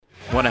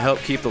Want to help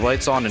keep the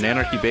lights on in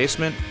Anarchy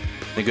Basement?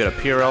 Then go to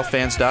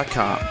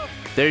PRLfans.com.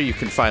 There you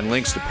can find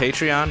links to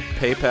Patreon,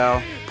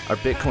 PayPal, our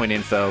Bitcoin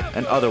info,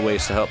 and other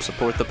ways to help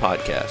support the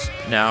podcast.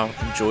 Now,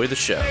 enjoy the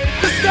show.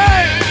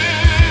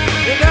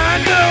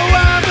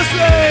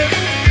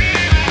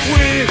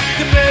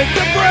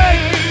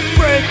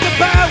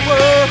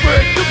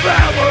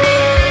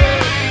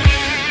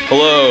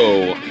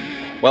 Hello.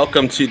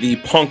 Welcome to the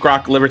Punk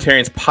Rock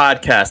Libertarians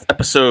Podcast,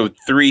 episode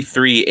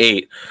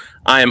 338.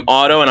 I am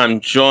Otto, and I'm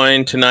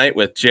joined tonight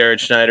with Jared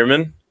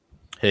Schneiderman.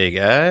 Hey,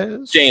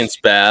 guys. Jane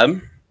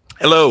Spab.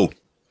 Hello.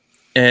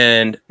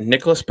 And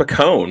Nicholas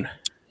Pacone.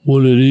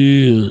 What it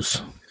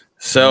is.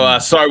 So,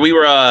 sorry, we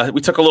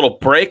took a little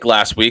break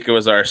last week. It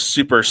was our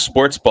Super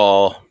Sports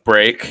Ball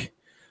break.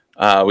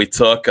 I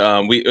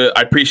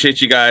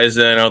appreciate you guys.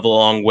 I know the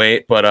long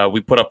wait, but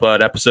we put up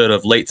an episode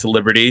of Late to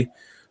Liberty.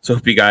 So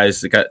hope you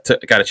guys got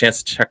a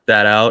chance to check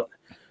that out.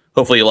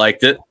 Hopefully you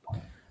liked it.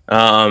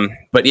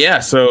 But yeah,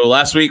 so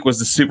last week was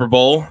the Super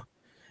Bowl,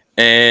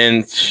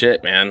 and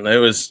shit, man, it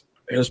was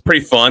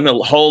pretty fun.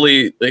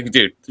 Dude,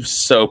 it was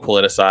so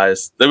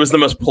politicized. It was the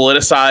most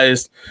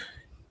politicized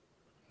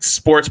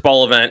sports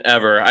ball event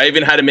ever. I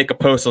even had to make a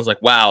post. I was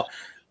like, wow,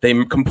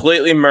 they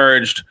completely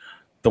merged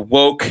the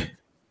woke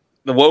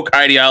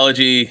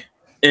ideology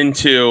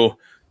into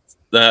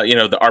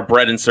our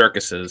bread and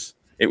circuses.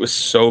 It was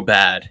so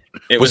bad.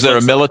 Was there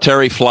a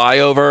military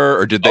flyover,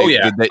 or did they?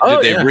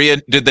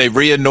 Did they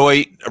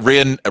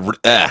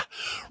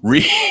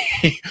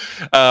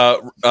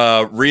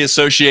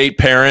reassociate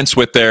parents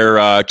with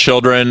their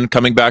children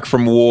coming back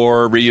from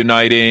war,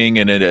 reuniting,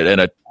 and in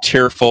a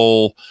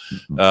tearful,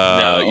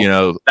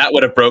 that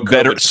would have broke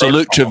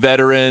salute to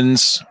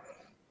veterans.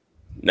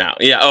 No,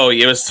 yeah,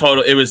 it was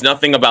total. It was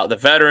nothing about the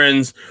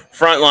veterans,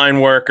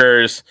 frontline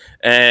workers,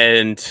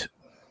 and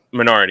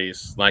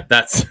minorities. Like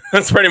that's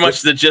pretty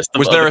much the gist of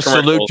was there the a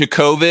salute to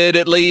COVID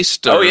at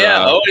least? Or,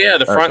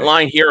 the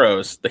frontline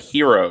heroes, the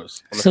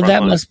heroes. So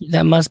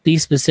that must be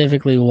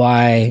specifically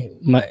why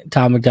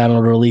Tom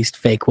McDonald released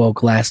Fake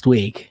Woke last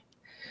week,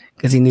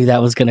 because he knew that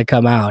was going to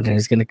come out, and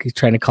he's going to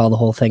trying to call the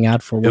whole thing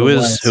out for what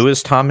Who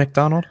is Tom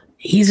McDonald?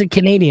 He's a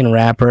Canadian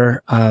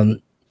rapper.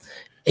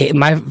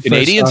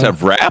 Canadians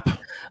have rap.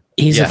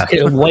 He's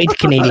a white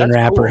Canadian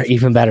rapper, cool.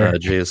 Even better. Oh,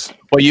 jeez.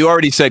 Well, you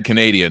already said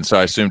Canadian, so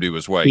I assumed he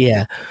was white.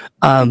 Yeah.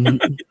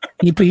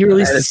 He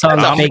released the song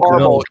Fake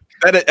Woke.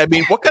 I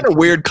mean, what kind of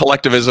weird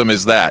collectivism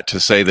is that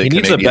to say that he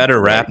needs Canadians a better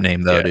rap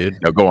name, though,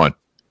 dude? No, go on.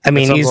 I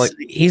mean,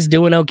 he's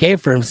doing okay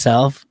for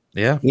himself.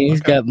 Yeah.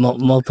 He's got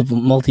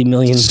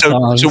multi-million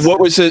songs. So what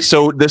was it?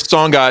 So this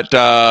song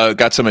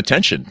got some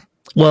attention.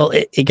 Well,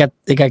 it got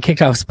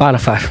kicked off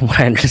Spotify, from what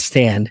I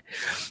understand.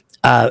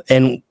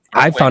 And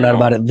I found out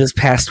about it this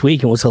past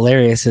week, and what's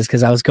hilarious is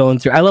because I was going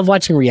through. I love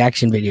watching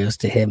reaction videos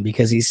to him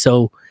because he's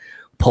so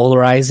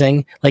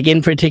polarizing. Like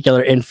in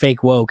particular, in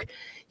Fake Woke,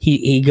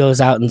 he goes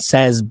out and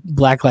says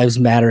Black Lives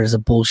Matter is a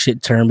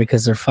bullshit term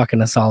because they're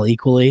fucking us all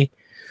equally,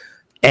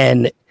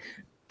 and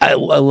I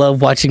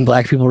love watching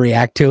black people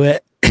react to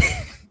it.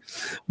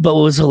 But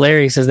what was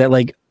hilarious is that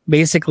like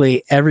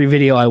basically every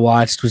video I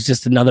watched was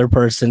just another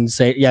person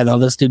say, "Yeah, no,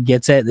 this dude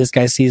gets it. This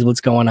guy sees what's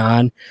going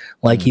on.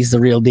 Like he's the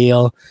real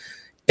deal."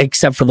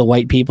 Except for the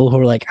white people who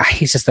are like,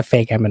 he's just a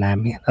fake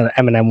Eminem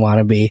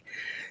wannabe.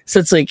 So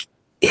it's like,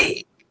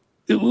 it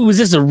was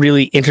just a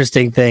really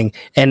interesting thing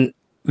and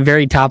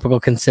very topical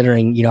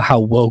considering, how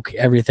woke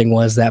everything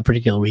was that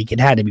particular week. It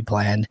had to be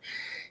planned.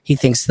 He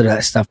thinks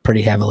that stuff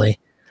pretty heavily.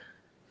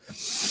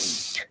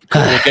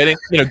 Well,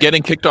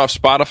 getting kicked off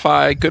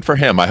Spotify, good for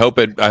him. I hope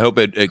it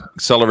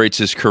accelerates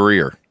his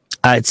career.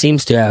 It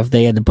seems to have.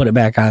 They had to put it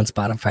back on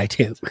Spotify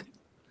too.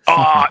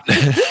 Oh,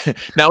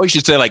 now we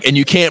should say and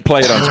you can't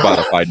play it on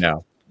Spotify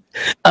now.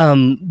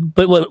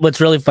 But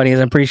what's really funny is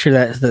I'm pretty sure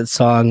that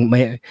song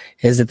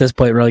is at this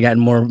point really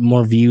gotten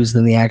more views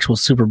than the actual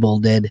Super Bowl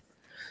did,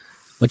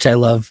 which I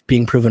love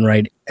being proven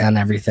right on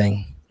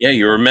everything. Yeah,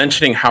 you were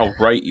mentioning how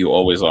right you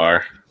always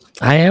are.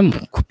 I am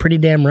pretty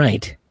damn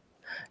right.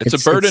 It's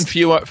a burden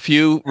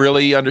few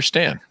really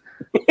understand.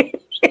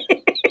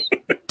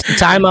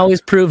 Time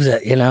always proves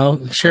it,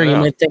 Sure, you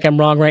might think I'm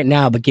wrong right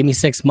now, but give me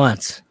 6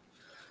 months.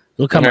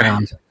 It'll come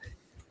around.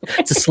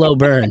 It's a slow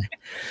burn.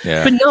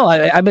 Yeah. But no,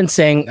 I've been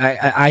saying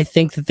I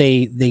think that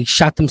they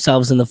shot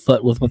themselves in the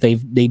foot with what they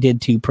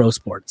did to pro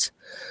sports,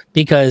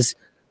 because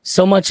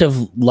so much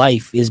of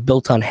life is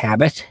built on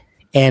habit,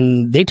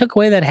 and they took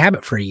away that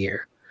habit for a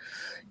year.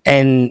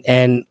 And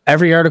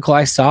every article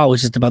I saw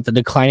was just about the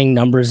declining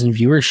numbers in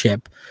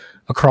viewership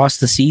across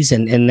the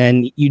season. And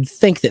then you'd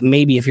think that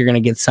maybe if you're going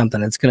to get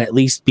something, it's going to at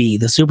least be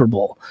the Super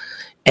Bowl.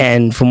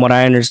 And from what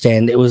I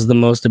understand, it was the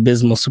most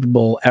abysmal Super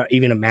Bowl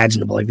even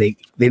imaginable. Like they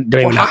don't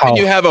even know how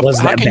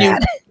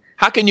bad.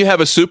 How can you have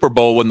a Super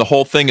Bowl when the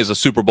whole thing is a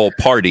Super Bowl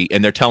party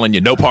and they're telling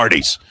you no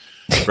parties,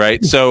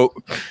 right? So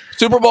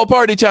Super Bowl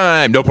party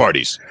time, no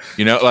parties.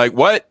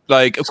 What?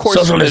 Of course,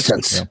 social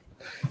distance.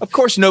 Of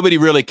course, nobody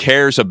really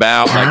cares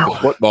about the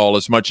football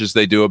as much as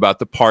they do about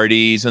the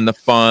parties and the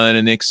fun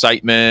and the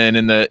excitement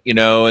and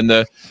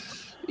the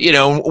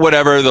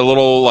whatever the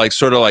little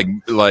sort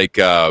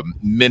of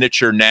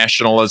miniature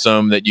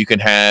nationalism that you can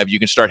have. You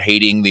can start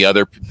hating the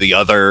other.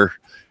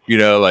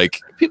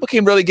 People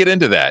can really get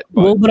into that.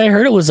 Well, but I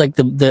heard it was like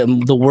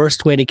the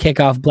worst way to kick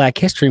off Black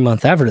History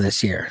Month ever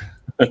this year.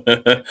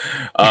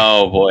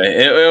 Oh boy,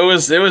 it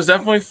was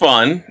definitely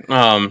fun,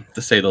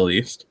 to say the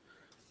least.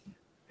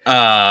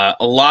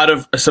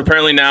 So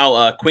apparently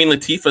now Queen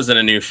Latifah's in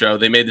a new show.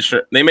 They made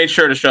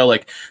sure to show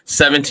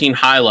 17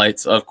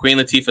 highlights of Queen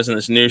Latifah's in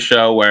this new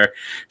show where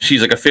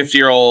she's a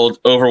 50-year-old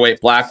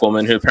overweight black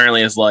woman who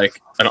apparently is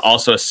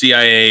also a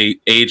CIA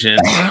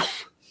agent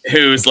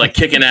who's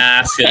kicking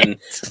ass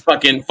and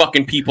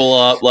fucking people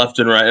up left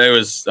and right. It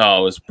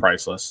was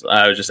priceless.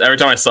 I was just, every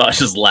time I saw it, I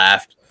just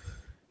laughed.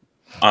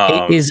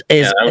 That was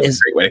a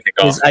great way to kick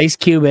off. Is Ice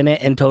Cube in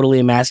it and totally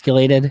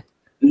emasculated?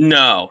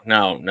 No.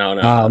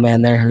 Oh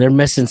man, they're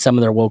missing some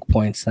of their woke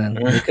points. Then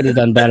they could have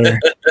done better.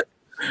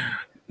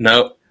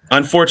 No,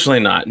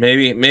 unfortunately not.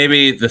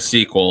 Maybe the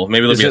sequel.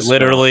 Maybe is it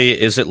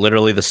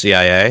literally the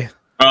CIA?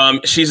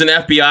 She's an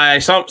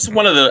FBI.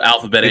 One of the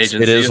alphabet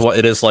agencies.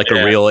 It is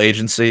a real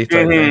agency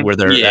type thing where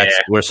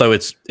they're so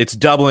it's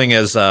doubling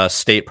as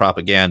state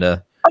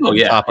propaganda. Oh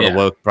yeah, top of the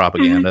woke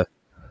propaganda.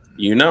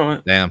 You know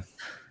it. Damn.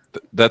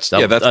 That's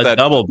a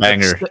double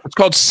banger. It's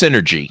called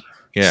synergy.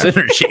 Yeah.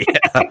 Synergy.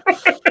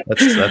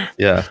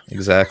 Yeah,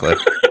 exactly.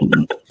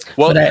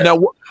 Well, now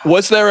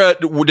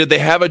did they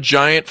have a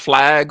giant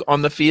flag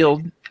on the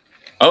field?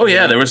 Oh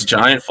yeah, there was a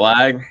giant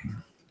flag.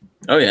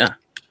 Oh yeah.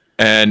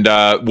 And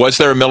was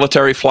there a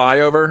military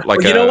flyover?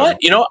 You know what?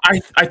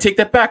 I take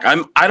that back.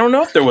 I don't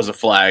know if there was a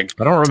flag.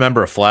 I don't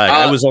remember a flag.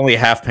 I was only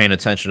half paying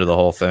attention to the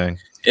whole thing.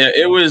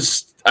 It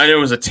was. I know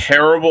it was a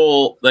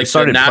terrible. I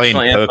started playing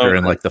poker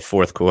in the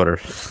fourth quarter.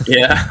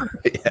 Yeah.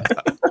 Yeah.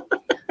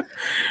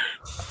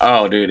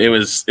 Oh, dude, it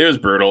was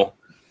brutal.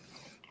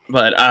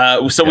 But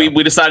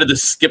we decided to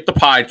skip the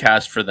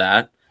podcast for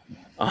that.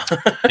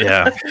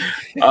 Yeah.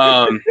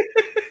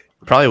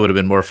 Probably would have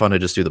been more fun to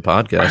just do the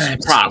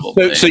podcast.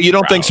 Probably. So you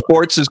don't think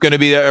sports is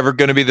ever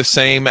going to be the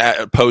same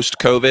post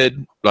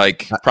COVID?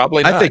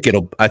 Probably not.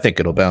 I think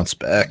it'll bounce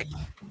back.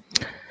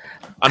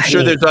 I'm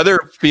sure there's other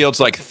fields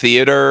like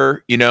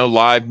theater,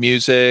 live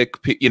music,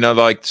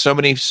 so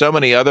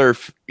many other,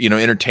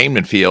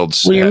 entertainment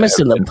fields. Well, you're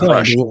missing the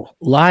point.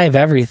 Live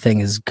everything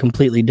is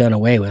completely done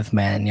away with,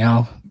 man.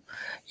 Y'all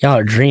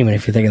are dreaming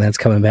if you're thinking that's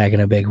coming back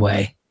in a big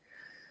way.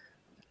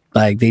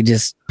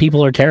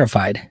 People are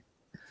terrified.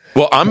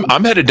 Well,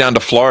 I'm headed down to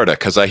Florida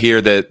because I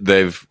hear that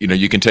they've,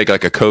 you can take a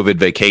COVID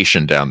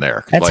vacation down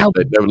there. That's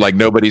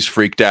nobody's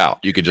freaked out.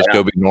 You could just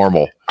go be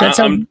normal.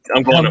 I'm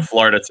going to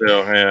Florida too.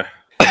 Yeah.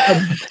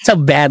 That's how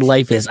bad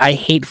life is. I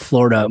hate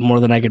Florida more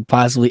than I could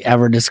possibly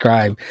ever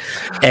describe.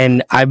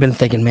 And I've been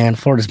thinking, man,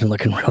 Florida's been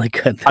looking really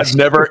good.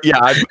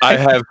 I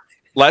have.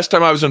 Last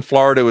time I was in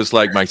Florida was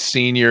my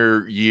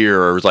senior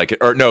year, or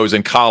it was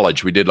in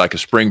college. We did a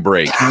spring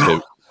break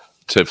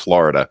to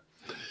Florida.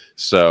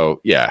 So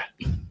yeah,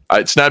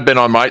 it's not been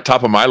on my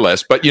top of my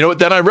list, but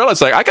then I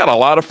realized I got a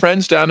lot of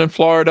friends down in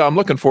Florida. I'm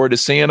looking forward to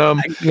seeing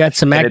them. You got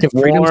some active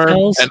freedom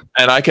spells,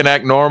 and I can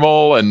act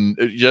normal, and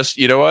just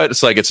what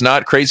it's it's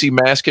not crazy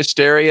mask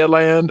hysteria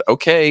land.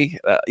 Okay,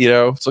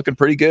 it's looking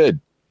pretty good.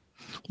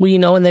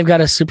 Well, and they've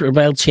got a Super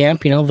Bowl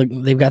champ.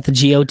 They've got the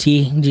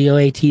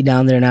GOAT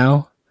down there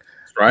now.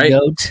 That's right,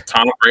 GOAT.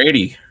 Tom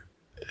Brady.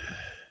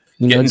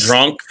 Getting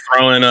drunk,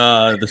 throwing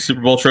the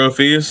Super Bowl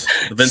trophies,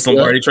 the Vince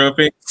Lombardi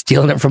trophy,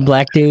 stealing it from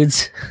black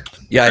dudes.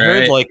 Yeah, I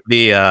heard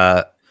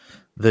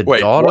the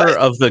daughter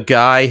of the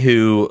guy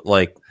who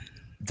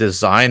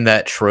designed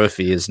that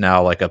trophy is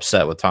now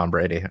upset with Tom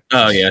Brady.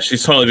 Oh yeah,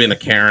 she's totally being a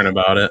Karen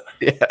about it.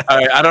 Yeah.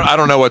 I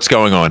don't know what's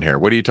going on here.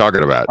 What are you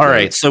talking about? All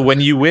right, so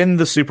when you win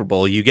the Super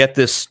Bowl, you get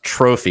this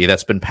trophy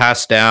that's been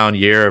passed down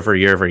year over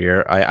year over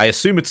year. I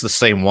assume it's the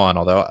same one,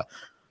 although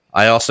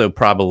I also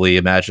probably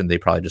imagine they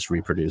probably just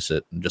reproduce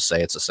it and just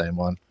say it's the same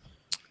one.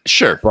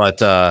 Sure, but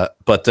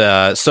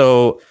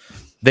so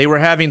they were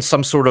having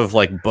some sort of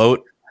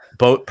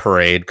boat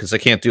parade because they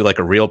can't do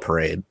a real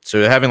parade. So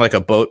they're having a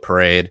boat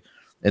parade,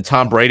 and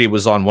Tom Brady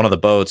was on one of the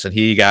boats, and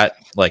he got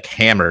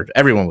hammered.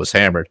 Everyone was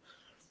hammered,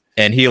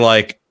 and he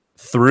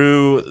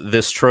threw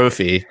this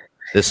trophy,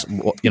 this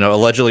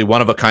allegedly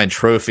one of a kind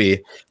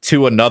trophy,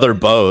 to another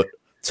boat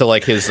to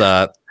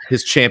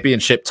his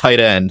championship tight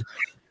end,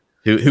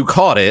 who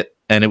caught it,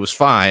 and it was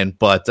fine,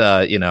 but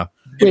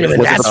Wait a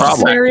minute, that's the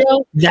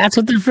scenario? That's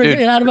what they're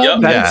figuring out about? Yep.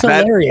 That's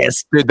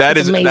hilarious. Dude,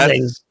 that's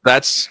amazing.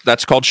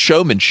 That's called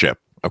showmanship.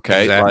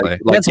 Okay. Exactly.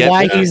 That's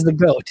why he's the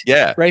GOAT.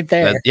 Yeah. Right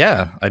there.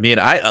 I mean,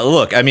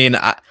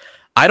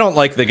 I don't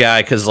like the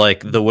guy because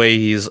the way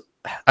he's,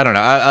 I don't know.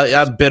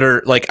 I'm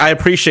bitter. I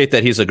appreciate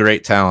that he's a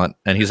great talent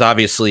and he's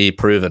obviously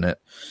proven it,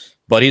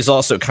 but he's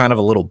also kind of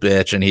a little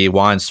bitch and he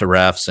whines to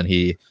refs and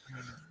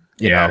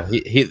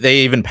they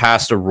even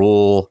passed a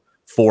rule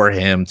for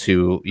him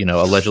to,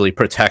 allegedly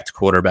protect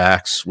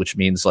quarterbacks, which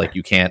means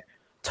you can't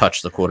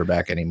touch the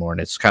quarterback anymore.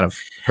 And it's kind of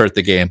hurt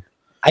the game.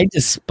 I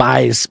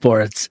despise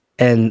sports,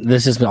 and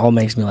this just all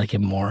makes me like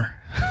him more.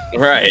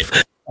 Right.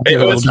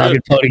 was Dog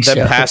and Pony Them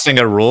show. passing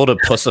a rule to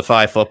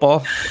pussify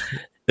football.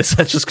 Is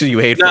that just because you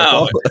hate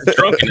no, football? it's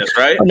drunkenness,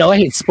 right? Oh, no, I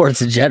hate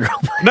sports in general.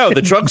 No,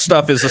 the drunk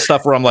stuff is the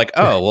stuff where I'm like,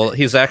 oh, well,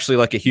 he's actually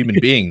like a human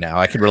being now.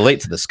 I can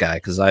relate to this guy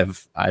because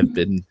I've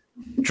been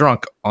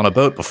drunk on a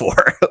boat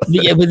before.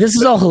 Yeah, but this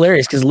is all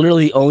hilarious because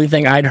literally the only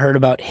thing I'd heard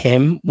about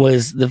him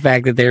was the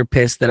fact that they're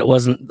pissed that it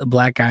wasn't the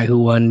black guy who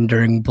won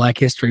during Black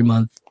History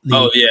Month.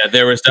 Oh yeah,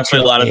 there was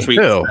definitely a lot of tweets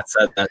Ew. that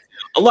said that.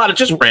 A lot of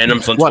just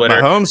randoms on What, Twitter.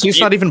 Mahomes? He's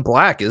not even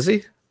black, is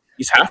he?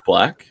 He's half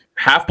black,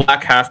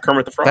 half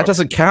Kermit the Frog. That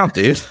doesn't count,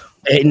 dude.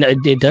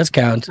 It does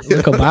count.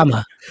 Look,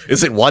 Obama.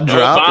 Is it one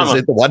drop? Obama.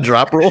 Is it the one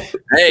drop rule?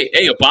 Hey,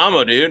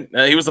 Obama, dude.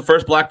 He was the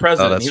first black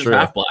president. that's He was true.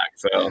 half black.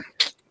 So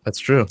That's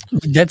true.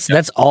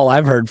 That's all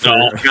I've heard for It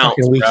all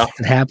counts, a week bro.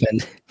 that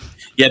happened.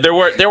 yeah, there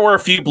were a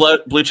few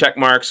blue check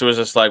marks. It was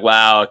just like,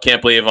 wow, I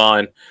can't believe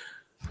I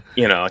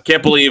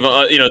can't believe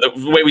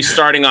the way we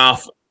starting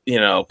off.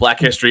 Black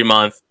History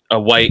Month, a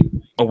white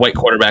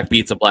quarterback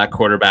beats a black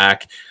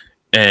quarterback,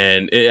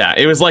 and yeah,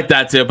 it was like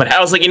that too. But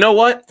I was like, you know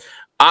what?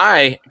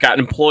 I got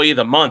Employee of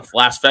the Month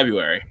last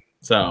February,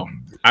 so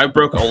I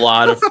broke a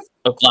lot of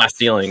glass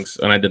ceilings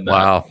when I did that.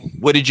 Wow.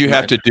 What did you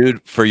have to do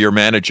for your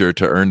manager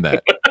to earn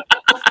that?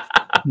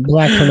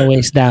 Black from the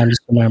waist down,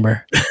 just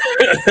remember.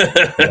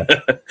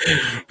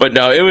 But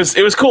no, it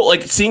was cool.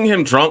 Like seeing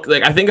him drunk.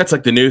 Like I think that's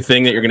like the new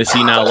thing that you're going to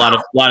see now. A lot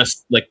of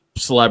like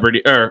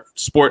celebrity or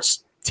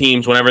sports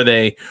teams, whenever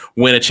they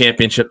win a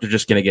championship, they're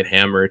just going to get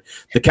hammered.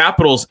 The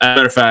Capitals, as a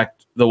matter of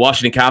fact, the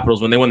Washington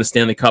Capitals, when they won the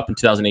Stanley Cup in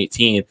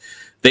 2018,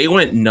 they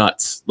went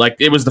nuts. Like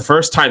it was the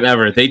first time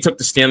ever. They took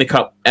the Stanley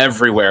Cup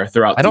everywhere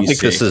throughout. I don't DC. think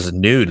this is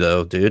new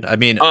though, dude. I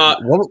mean,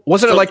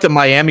 wasn't so- it like the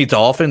Miami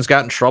Dolphins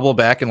got in trouble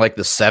back in like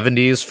the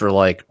 70s for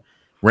like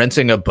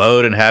renting a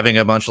boat and having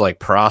a bunch of like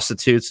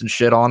prostitutes and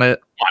shit on it?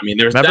 I mean,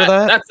 there's Remember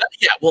that?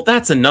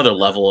 That's another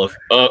level of.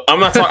 I'm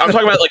not talking. I'm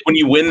talking about like when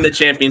you win the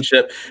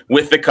championship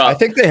with the cup. I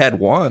think they had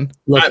one.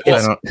 Look, I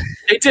don't-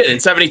 They did in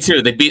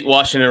 '72. They beat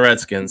Washington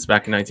Redskins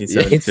back in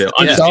 1972. It's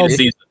Undefeated all-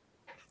 season.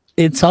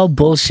 it's all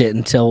bullshit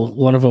until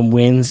one of them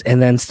wins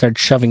and then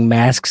starts shoving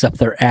masks up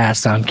their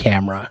ass on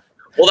camera.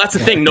 Well, that's the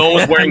thing. No one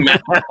was wearing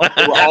masks.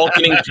 They were all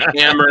getting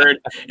hammered,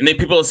 and then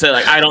people would say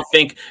like, "I don't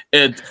think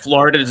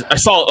Florida." I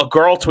saw a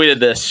girl tweeted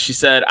this. She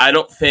said, "I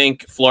don't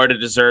think Florida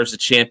deserves a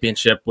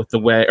championship with the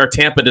way, or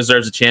Tampa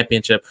deserves a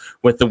championship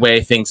with the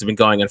way things have been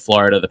going in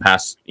Florida the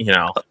past,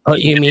 Oh,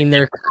 you mean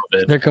they're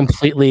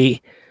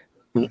completely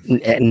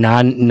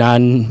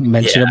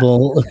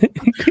non-mentionable?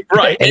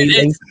 right?" And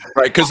it's,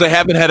 Right, because they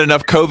haven't had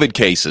enough COVID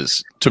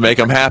cases to make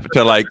them happy.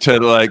 To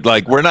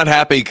we're not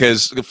happy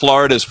because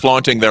Florida's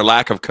flaunting their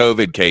lack of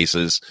COVID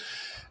cases,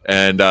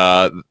 and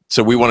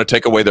so we want to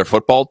take away their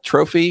football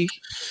trophy.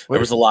 there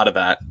was a lot of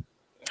that.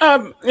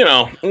 And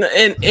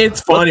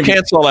it's funny.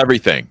 Cancel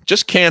everything.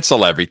 Just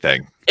cancel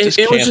everything.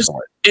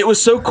 It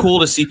was so cool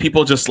to see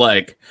people just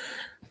like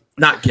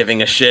not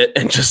giving a shit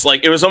and just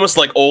like it was almost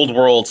like old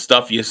world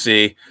stuff you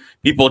see.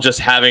 People just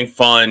having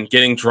fun,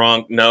 getting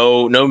drunk,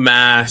 no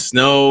masks,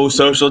 no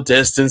social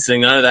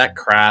distancing, none of that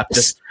crap.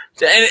 Just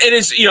and it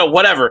is,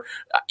 whatever.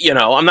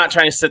 I'm not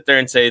trying to sit there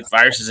and say the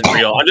virus isn't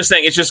real. I'm just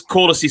saying it's just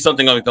cool to see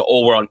something like the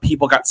old world. And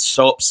people got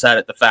so upset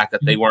at the fact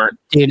that they weren't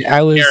Dude,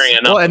 caring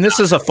enough. Well, and this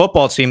is a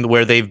football team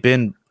where they've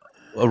been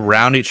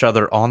around each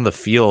other on the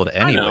field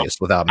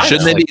anyways without masks.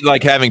 Shouldn't they be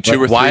like having two Like,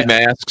 or three why-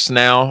 masks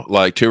now?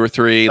 Like two or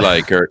three,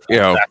 that's That's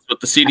what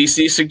the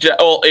CDC suggests.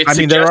 Well, I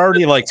mean, they're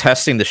already like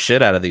testing the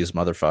shit out of these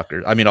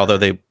motherfuckers. I mean, although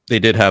they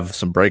did have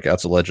some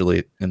breakouts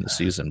allegedly in the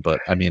season, but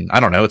I mean, I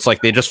don't know. It's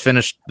like they just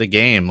finished the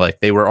game. Like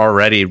they were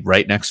already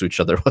right next to each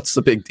other. What's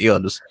the big deal?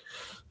 Just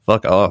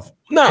fuck off.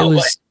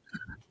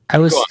 I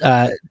was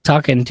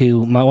talking to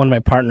one of my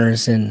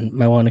partners in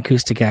my one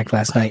acoustic act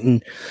last night,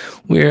 and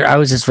I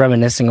was just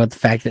reminiscing with the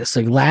fact that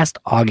last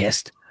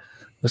August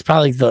was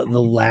probably the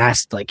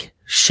last like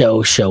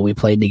show we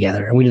played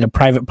together, and we did a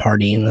private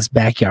party in this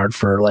backyard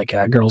for like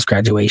a girl's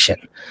graduation.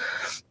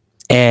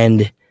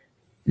 And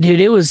dude,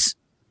 it was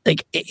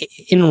like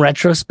in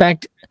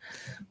retrospect,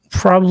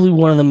 probably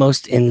one of the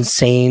most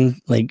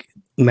insane like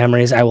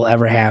memories I will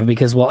ever have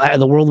because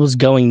the world was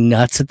going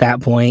nuts at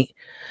that point.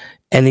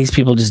 And these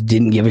people just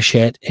didn't give a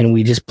shit. And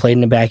we just played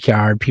in the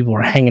backyard. People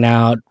were hanging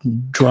out,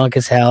 drunk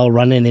as hell,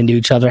 running into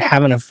each other,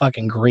 having a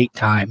fucking great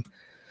time.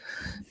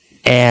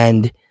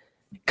 And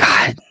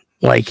God,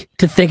 like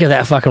to think of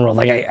that fucking world,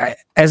 like I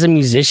as a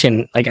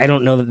musician, like I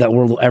don't know that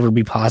world will ever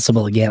be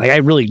possible again. Like I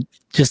really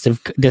just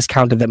have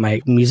discounted that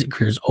my music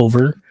career is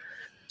over.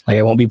 Like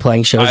I won't be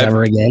playing shows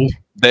ever again.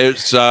 They've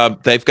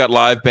got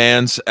live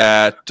bands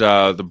at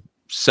the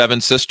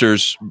Seven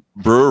Sisters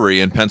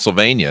Brewery in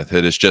Pennsylvania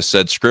that has just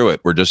said, "Screw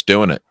it, we're just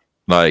doing it."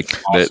 Like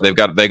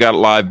awesome. they got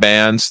live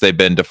bands. They've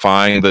been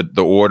defying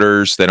the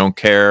orders. They don't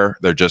care.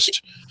 They're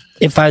just.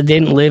 If I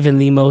didn't live in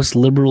the most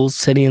liberal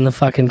city in the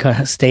fucking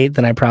state,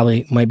 then I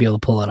probably might be able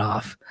to pull it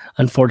off.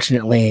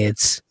 Unfortunately,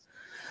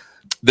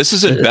 this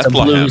is in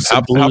Bethlehem.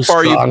 How far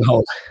are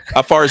you?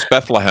 How far is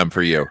Bethlehem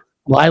for you?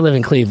 Well, I live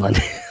in Cleveland,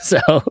 so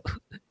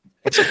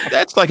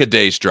that's like a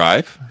day's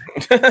drive.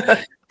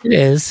 It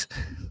is.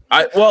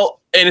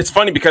 And it's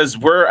funny because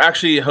we're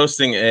actually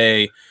hosting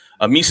a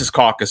Mises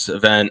Caucus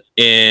event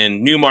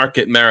in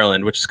Newmarket,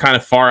 Maryland, which is kind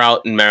of far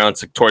out in Maryland,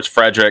 it's like towards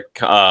Frederick.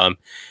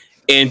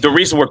 And the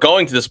reason we're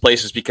going to this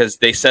place is because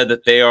they said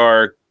that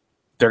they're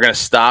going to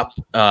stop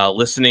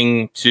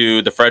listening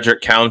to the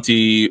Frederick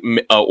County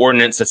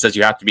ordinance that says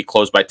you have to be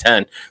closed by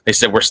 10. They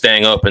said we're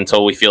staying up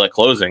until we feel like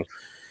closing.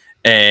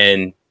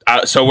 And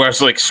so we're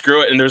like,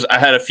 screw it. And I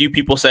had a few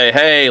people say,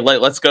 hey,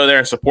 let's go there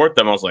and support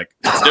them. I was like,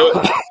 let's do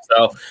it.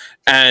 So,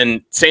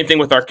 and same thing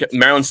with our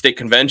Maryland State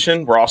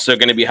Convention. We're also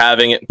going to be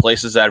having it in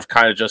places that have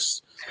kind of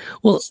just,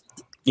 have said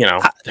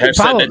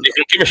that they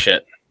don't give a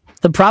shit.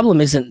 The problem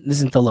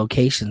isn't the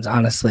locations,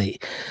 honestly.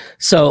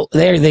 So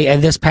they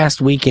this past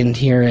weekend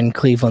here in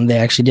Cleveland, they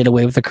actually did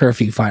away with the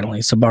curfew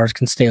finally, so bars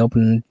can stay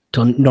open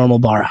till normal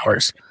bar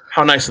hours.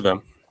 How nice of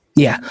them.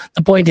 Yeah.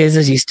 The point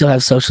is you still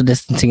have social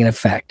distancing in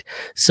effect.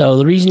 So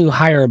the reason you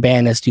hire a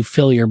band is to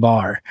fill your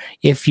bar.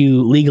 If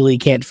you legally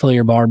can't fill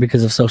your bar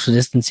because of social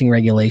distancing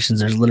regulations,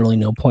 there's literally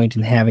no point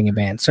in having a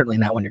band, certainly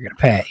not when you're going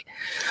to pay.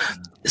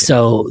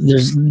 So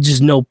there's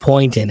just no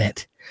point in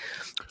it.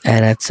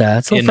 And it's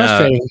a little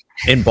frustrating.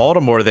 In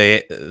Baltimore,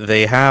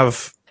 they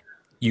have,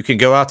 you can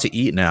go out to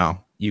eat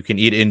now. You can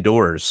eat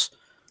indoors,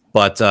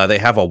 but they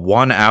have a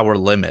 1 hour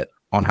limit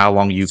on how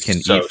long you can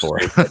eat for,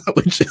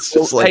 which is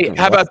just like. Hey,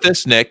 how about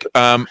this, Nick?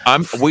 I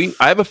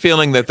have a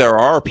feeling that there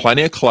are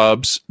plenty of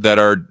clubs that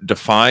are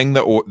defying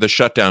the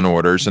shutdown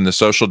orders and the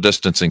social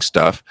distancing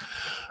stuff.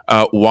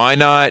 Why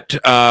not?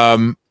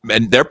 And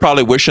they're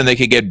probably wishing they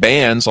could get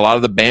bands. A lot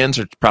of the bands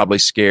are probably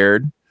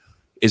scared.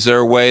 Is there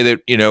a way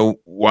that,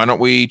 why don't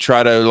we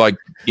try to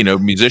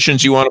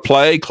musicians you want to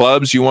play,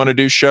 clubs you want to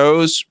do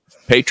shows,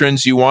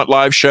 patrons you want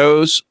live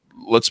shows?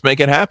 Let's make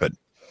it happen.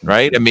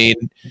 Right. I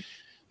mean,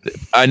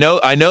 I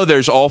know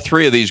there's all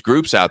three of these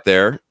groups out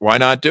there. Why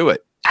not do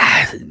it?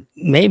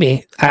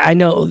 Maybe. I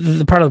know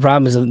the part of the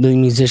problem is that the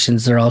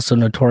musicians are also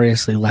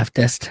notoriously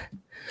leftist.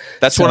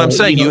 That's what I'm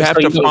saying. You have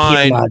to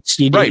find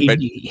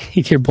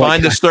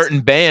find a certain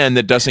band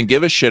that doesn't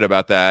give a shit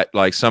about that.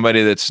 Like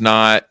somebody that's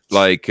not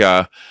like,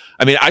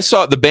 I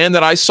saw the band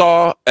that I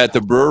saw at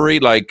the brewery.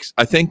 Like,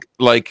 I think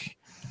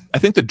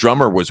the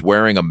drummer was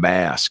wearing a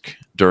mask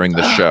during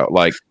the show.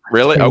 Like,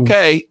 really?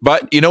 Okay.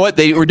 But you know what?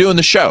 They were doing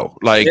the show.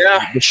 Like,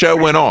 the show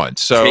went on.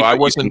 So I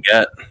wasn't.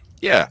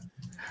 Yeah.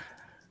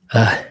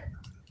 I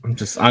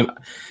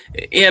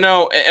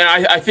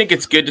think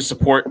it's good to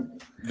support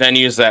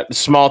venues, that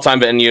small time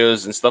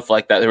venues and stuff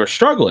like that. They were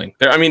struggling.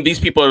 These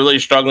people are really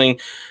struggling.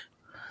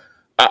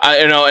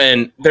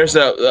 And there's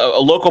a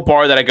local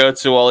bar that I go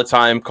to all the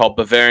time called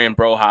Bavarian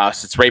Bro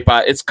House.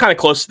 It's kind of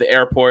close to the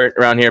airport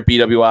around here,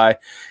 BWI.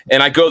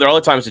 And I go there all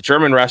the time. It's a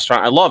German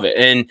restaurant. I love it.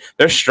 And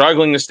they're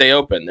struggling to stay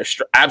open. They're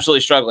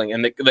absolutely struggling.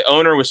 And the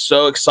owner was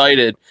so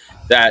excited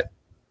that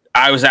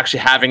I was actually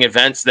having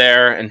events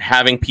there and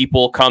having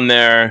people come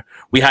there.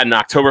 We had an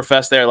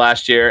Oktoberfest there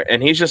last year.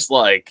 And he's just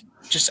like,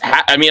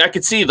 I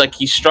could see like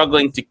he's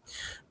struggling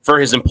for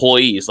his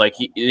employees. Like,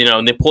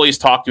 and the employees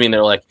talk to me and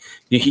they're like,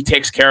 he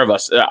takes care of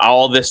us,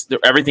 all this,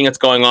 everything that's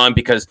going on,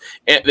 because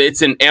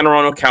it's in Anne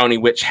Arundel County,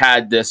 which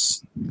had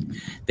this,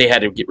 they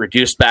had to get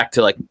reduced back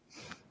to like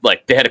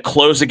they had to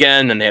close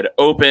again and they had to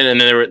open, and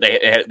then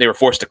they were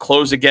forced to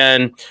close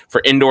again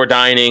for indoor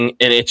dining.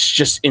 And it's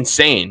just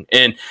insane.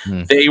 And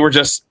they were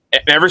just,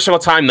 every single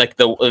time, like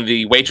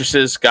the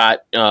waitresses got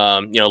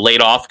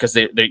laid off because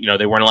they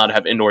weren't allowed to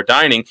have indoor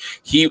dining.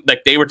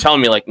 They were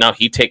telling me like, no,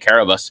 he'd take care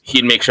of us.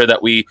 He'd make sure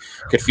that we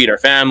could feed our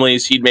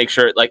families. He'd make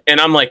sure and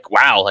I'm like,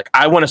 wow, like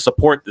I want to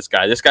support this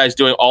guy. This guy's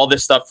doing all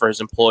this stuff for his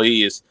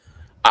employees.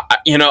 I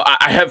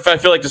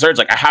feel like this urge,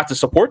 like I have to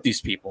support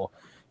these people.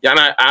 Yeah,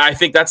 and I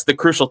think that's the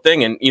crucial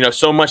thing. And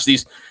so much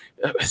it's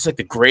like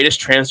the greatest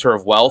transfer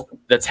of wealth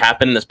that's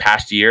happened in this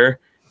past year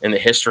in the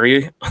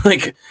history.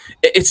 Like,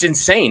 it's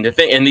insane to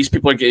think, and these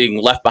people are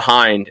getting left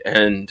behind,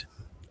 and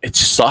it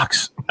just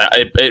sucks.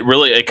 It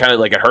really kind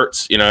of like, it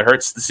hurts. It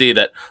hurts to see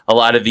that a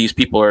lot of these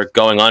people are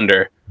going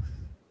under.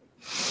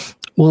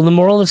 Well, the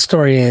moral of the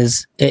story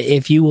is,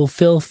 if you will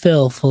fill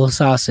Phil full of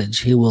sausage,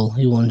 he will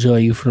enjoy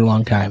you for a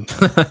long time.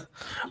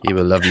 He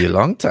will love you a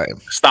long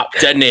time. Stop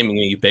dead naming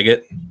me, you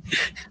bigot.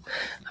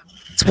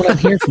 That's what I'm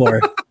here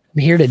for.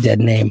 I'm here to dead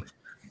name.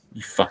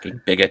 You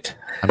fucking bigot.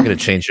 I'm going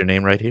to change your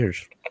name right here.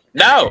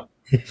 No,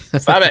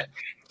 stop it.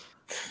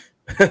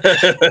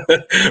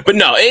 But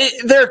no,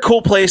 they're a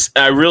cool place.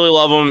 I really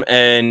love them.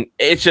 And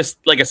it's just,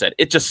 like I said,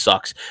 it just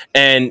sucks.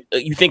 And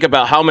you think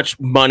about how much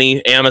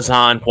money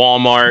Amazon,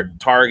 Walmart,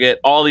 Target,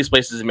 all these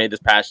places have made this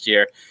past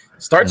year.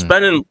 Start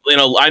spending,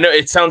 I know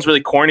it sounds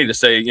really corny to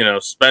say,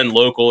 spend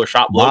local or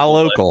shop local.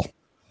 Local.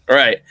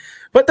 Right.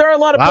 But there are a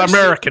lot of places,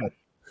 American.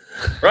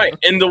 Right.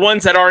 And the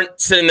ones that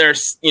aren't sitting there,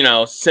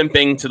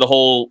 simping to the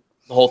whole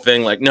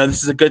thing, like, no,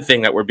 this is a good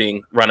thing that we're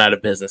being run out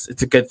of business.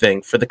 It's a good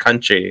thing for the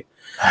country.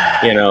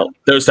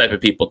 Those type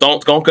of people.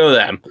 Don't go to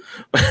them.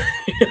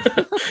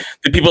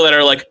 The people that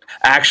are like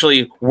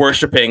actually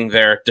worshiping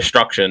their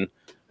destruction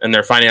and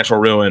their financial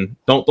ruin.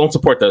 Don't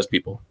support those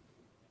people.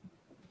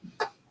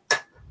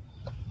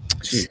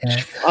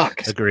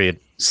 Fuck. Agreed.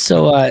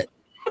 So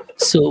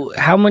So,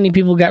 how many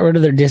people got rid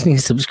of their Disney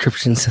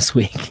subscriptions this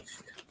week?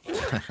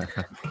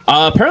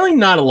 Apparently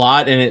not a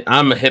lot, and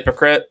I'm a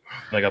hypocrite,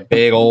 like a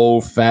big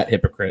old fat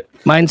hypocrite.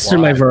 Mine's through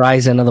my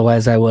Verizon,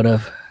 otherwise I would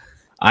have.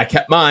 I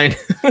kept mine.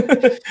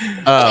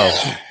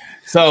 Oh,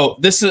 so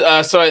this is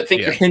so I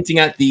think you're hinting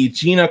at the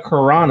Gina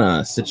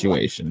Carano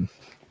situation.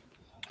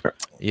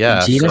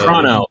 yeah. Gina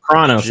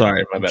Carano,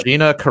 sorry, my bad.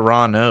 Gina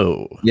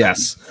Carano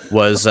Yes.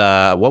 was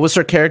what was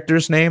her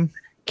character's name?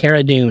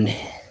 Cara Dune.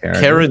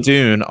 Cara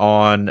Dune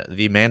on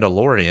The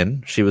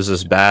Mandalorian. She was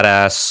this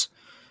badass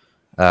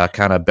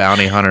kind of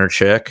bounty hunter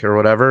chick or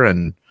whatever,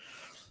 and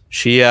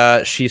she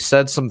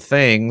said some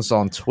things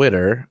on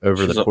Twitter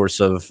over the course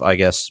of, I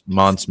guess,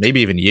 months,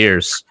 maybe even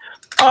years.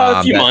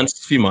 A few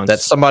months.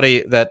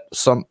 That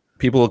some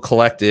people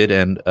collected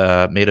and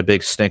made a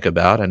big stink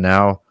about, and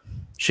now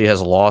she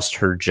has lost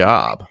her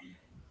job.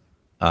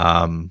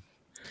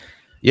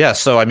 Yeah,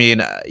 so I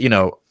mean,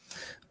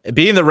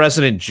 being the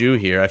resident Jew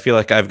here, I feel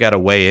like I've got to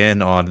weigh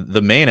in on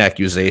the main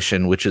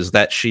accusation, which is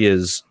that she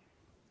is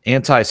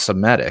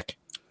anti-Semitic.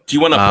 Do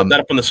you want to put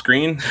that up on the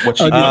screen?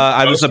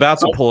 I was about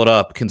to pull it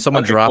up. Can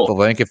someone drop the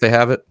link if they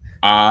have it?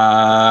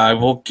 I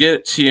will get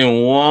it to you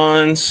in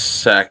 1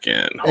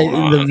 second.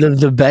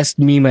 The best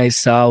meme I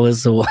saw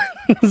was the one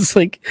it's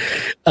like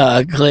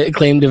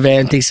claimed of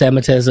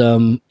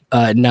anti-Semitism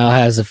now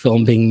has a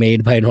film being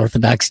made by an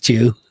Orthodox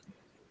Jew.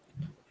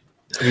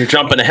 You're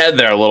jumping ahead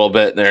there a little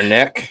bit there,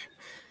 Nick.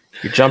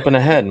 You're jumping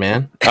ahead,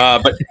 man.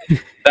 But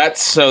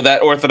that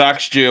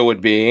Orthodox Jew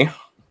would be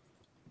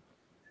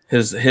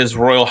His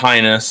Royal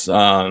Highness.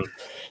 I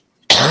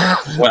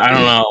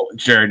don't know,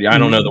 Jared. I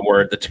don't know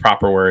the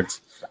proper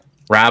words.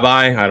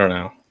 Rabbi. I don't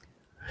know.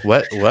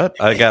 What?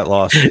 I got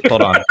lost.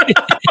 Hold on.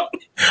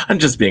 I'm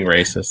just being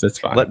racist. It's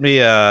fine. Let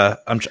me.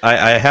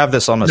 I have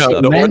this on my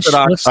stuff. The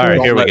Orthodox. All right,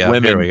 here we go.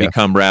 Women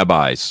become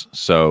rabbis.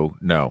 So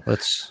no.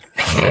 Let's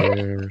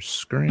share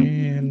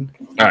screen.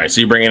 All right,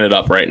 so you're bringing it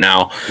up right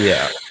now.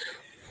 Yeah.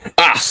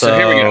 So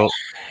here we go.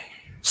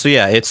 So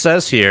yeah, it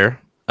says here.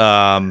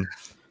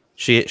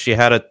 She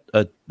had a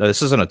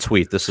this isn't a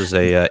tweet. This is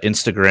a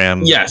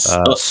Instagram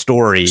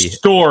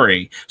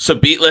story. So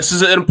this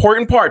is an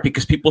important part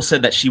because people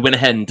said that she went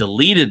ahead and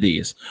deleted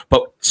these,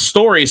 but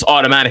stories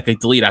automatically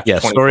delete after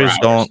 24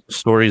 hours.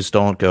 Stories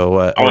don't go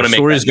away. I want to make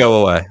stories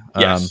go away.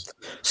 Yes.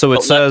 So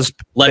it says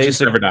legends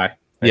never die.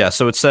 Yeah.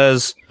 So it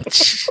says.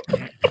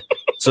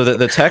 So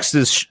the text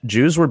is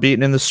Jews were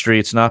beaten in the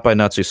streets not by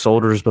Nazi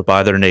soldiers but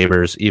by their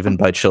neighbors, even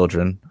by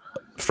children.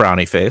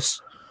 Frowny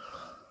face.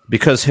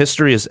 Because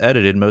history is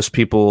edited, most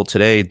people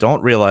today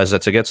don't realize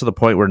that to get to the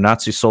point where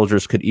Nazi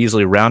soldiers could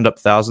easily round up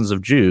thousands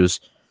of Jews,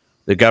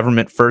 the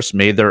government first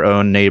made their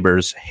own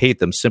neighbors hate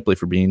them simply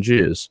for being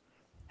Jews.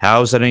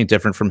 How is that any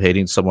different from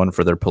hating someone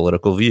for their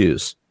political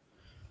views?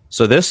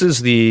 So this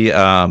is the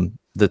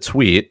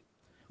tweet,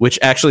 which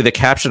actually the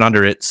caption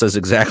under it says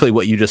exactly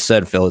what you just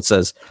said, Phil. It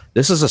says,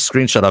 this is a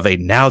screenshot of a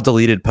now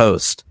deleted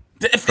post.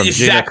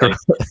 Exactly.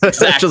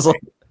 Exactly.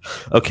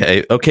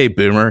 Okay,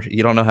 boomer.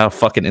 You don't know how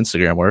fucking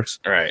Instagram works.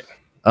 All right.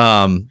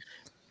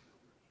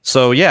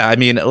 So yeah, I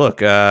mean,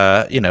 look,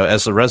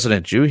 as a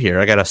resident Jew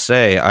here, I gotta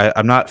say,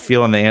 I'm not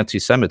feeling the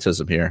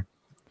anti-Semitism here.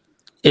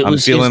 I'm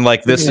feeling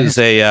like this is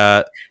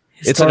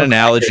it's an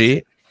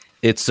analogy.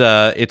 It's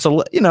a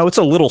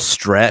little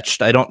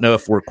stretched. I don't know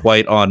if we're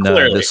quite on this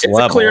level. It's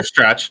a clear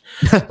stretch,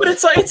 but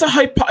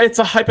it's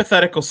a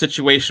hypothetical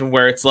situation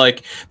where it's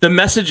like the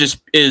message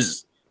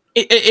is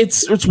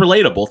it's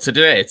relatable to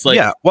today. It's like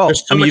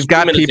you've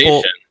got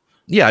people.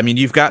 Yeah, I mean,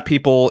 you've got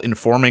people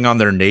informing on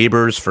their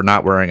neighbors for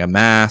not wearing a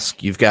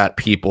mask. You've got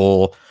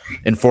people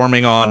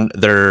informing on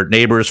their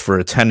neighbors for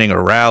attending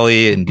a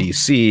rally in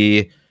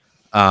DC.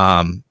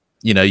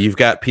 You've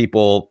got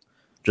people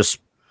just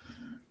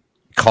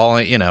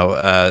calling,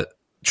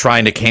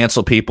 trying to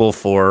cancel people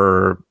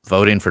for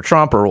voting for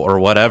Trump or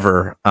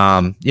whatever.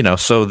 So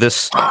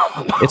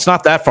it's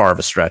not that far of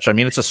a stretch. I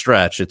mean, it's a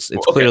stretch. It's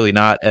clearly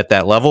not at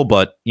that level,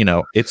 but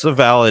it's a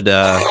valid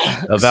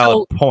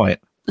point.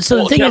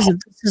 So the thing is,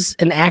 this is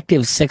an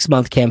active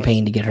 6-month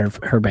campaign to get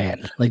her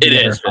banned. Like it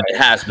is. It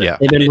has been. Yeah.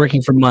 They've been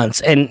working for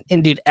months, and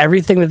dude,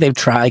 everything that they've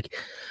tried,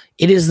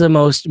 it is the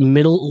most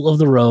middle of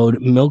the road,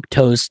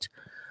 milquetoast,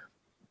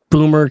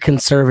 boomer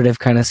conservative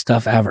kind of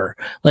stuff ever.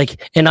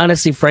 Like, and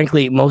honestly,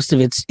 frankly, most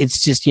of it's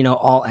just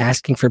all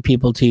asking for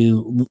people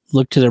to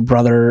look to their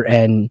brother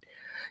and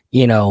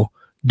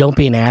don't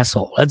be an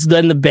asshole. That's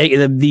then the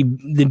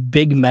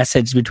big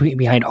message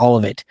behind all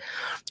of it,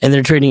 and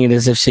they're treating it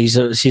as if she's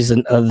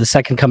the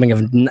second coming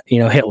of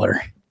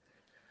Hitler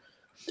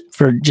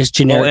for just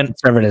generic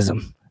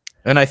conservatism.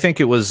 And I think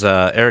it was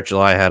Eric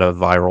July had a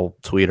viral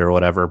tweet or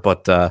whatever,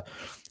 but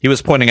he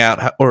was pointing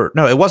out,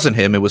 no, it wasn't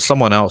him. It was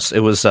someone else. It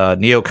was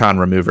Neocon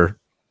Remover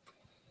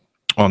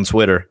on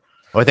Twitter.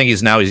 Well, I think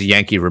he's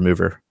Yankee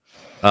Remover.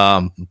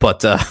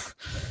 But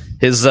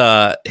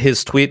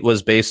his tweet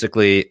was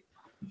basically,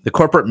 the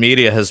corporate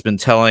media has been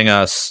telling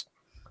us,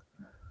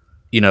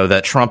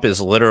 that Trump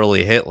is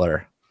literally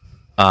Hitler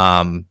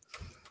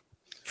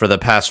for for the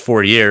past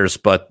 4 years.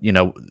 But, you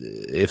know,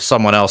 if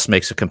someone else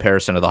makes a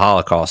comparison to the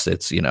Holocaust,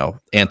 it's, you know,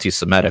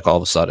 anti-Semitic all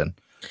of a sudden.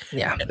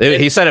 Yeah.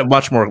 He said it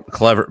much more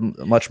clever.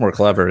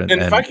 And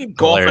if I could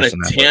go off on a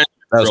tangent,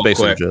 that was real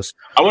basically quick. just.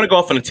 I want to go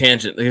off on a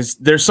tangent because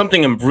there's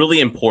something really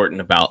important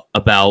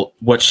about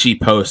what she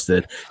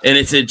posted, and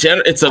it's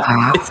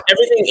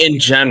everything in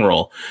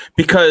general,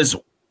 because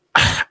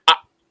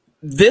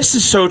this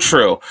is so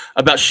true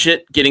about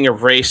shit getting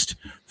erased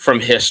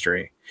from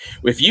history.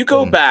 If you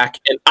go back,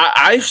 and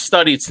I've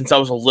studied since I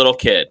was a little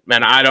kid,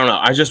 man, I don't know.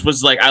 I just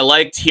was like, I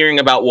liked hearing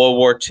about World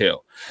War II.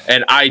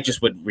 And I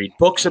just would read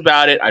books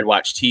about it. I'd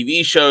watch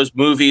TV shows,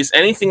 movies,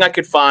 anything I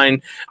could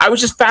find. I was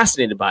just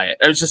fascinated by it.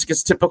 I was just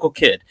a typical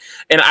kid.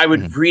 And I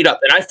would read up.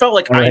 And I felt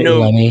like I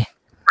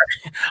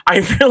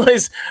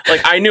realized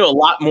like I knew a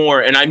lot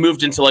more. And I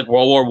moved into like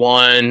World War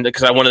I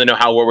because I wanted to know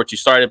how World War II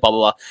started, blah, blah,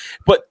 blah.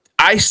 But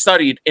I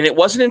studied, and it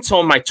wasn't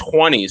until my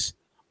 20s,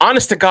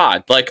 honest to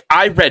God, like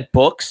I read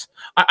books.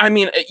 I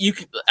mean,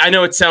 I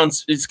know it's going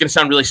to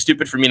sound really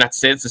stupid for me not to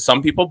say this to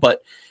some people,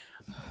 but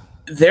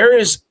there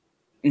is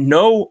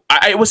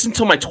it wasn't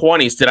until my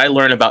 20s did I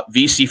learn about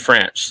VC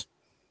France.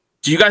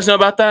 Do you guys know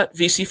about that?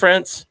 VC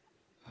France?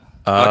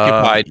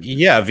 Occupied,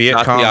 Viet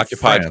Cong,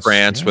 occupied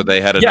France, where they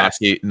had a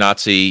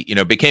Nazi, you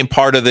know, became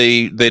part of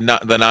the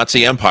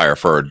Nazi Empire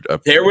for a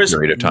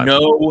period of time.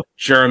 No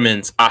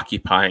Germans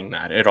occupying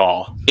that at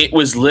all. It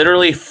was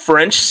literally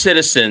French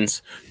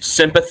citizens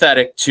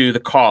sympathetic to the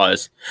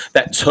cause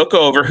that took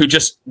over, who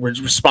just would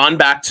respond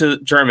back to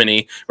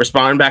Germany,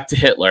 respond back to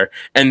Hitler,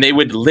 and they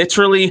would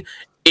literally.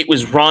 It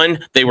was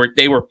run. They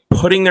were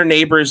putting their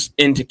neighbors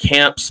into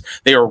camps.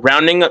 They were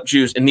rounding up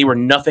Jews, and they were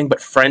nothing but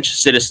French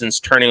citizens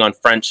turning on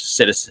French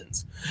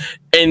citizens.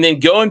 And then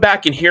going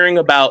back and hearing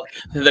about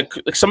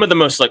some of the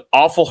most like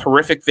awful,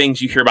 horrific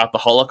things you hear about the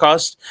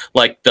Holocaust,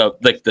 like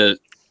the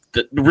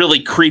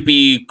really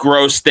creepy,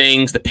 gross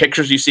things, the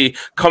pictures you see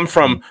come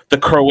from the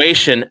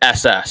Croatian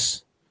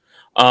SS,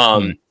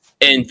 and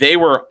they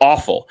were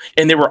awful,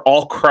 and they were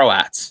all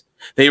Croats.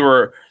 They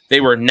were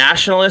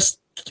nationalists.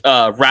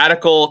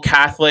 Radical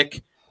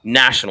Catholic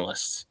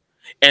nationalists,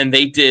 and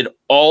they did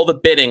all the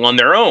bidding on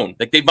their own.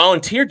 Like they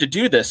volunteered to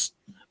do this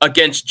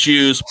against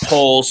Jews,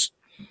 Poles,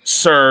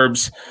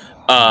 Serbs,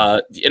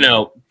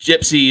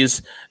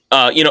 Gypsies,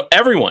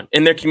 everyone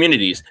in their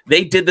communities.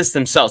 They did this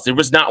themselves. There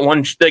was not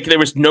one. There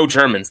was no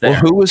Germans there.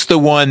 Well, who was the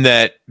one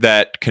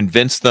that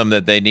convinced them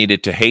that they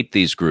needed to hate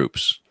these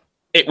groups?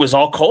 It was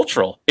all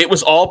cultural. It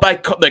was all by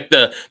like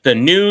the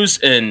news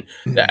and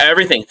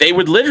everything. They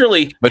would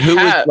literally. But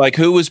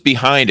who was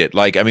behind it?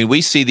 Like, I mean,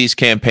 we see these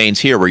campaigns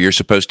here where you're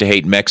supposed to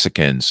hate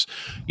Mexicans.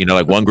 You know,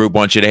 like one group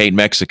wants you to hate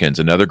Mexicans,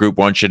 another group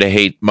wants you to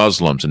hate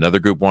Muslims, another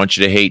group wants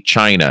you to hate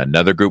China,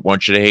 another group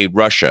wants you to hate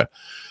Russia.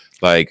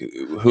 Like,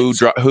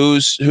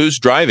 who's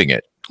driving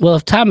it? Well,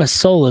 if Thomas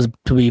Sowell is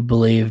to be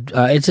believed,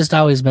 it's just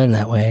always been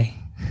that way.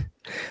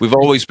 We've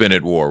always been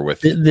at war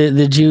with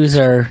the Jews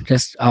are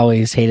just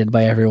always hated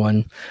by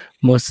everyone,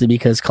 mostly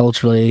because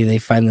culturally they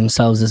find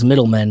themselves as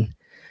middlemen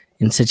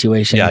in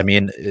situations. Yeah, I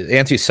mean,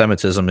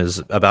 anti-Semitism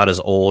is about as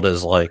old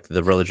as like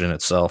the religion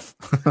itself.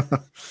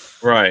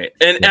 Right.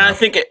 And I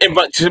think,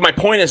 but to my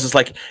point is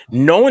like,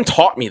 no one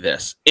taught me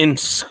this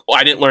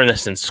I didn't learn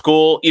this in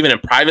school, even in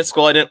private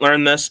school. I didn't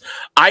learn this.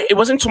 It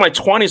wasn't until my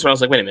 20s when I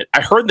was like, wait a minute,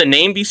 I heard the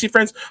name VC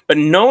France, but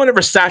no one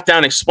ever sat down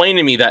and explained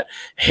to me that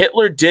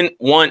Hitler didn't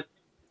want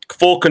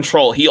full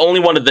control. He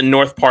only wanted the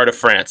north part of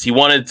France. He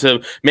wanted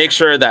to make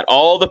sure that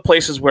all the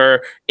places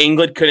where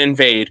England could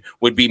invade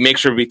would be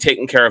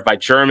taken care of by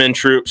German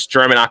troops,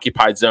 German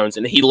occupied zones.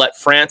 And he let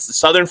France, the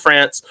southern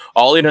France,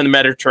 all into the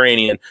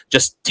Mediterranean,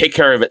 just take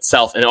care of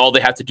itself. And all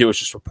they have to do is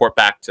just report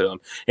back to them.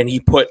 And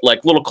he put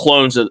like little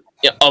clones of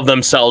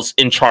themselves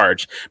in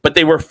charge, but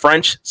they were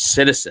French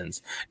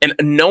citizens. And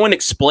no one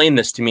explained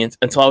this to me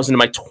until I was in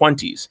my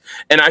 20s.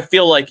 And I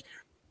feel like,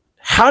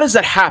 how does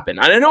that happen?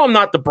 I know I'm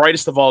not the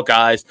brightest of all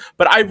guys,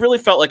 but I really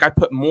felt like I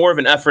put more of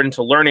an effort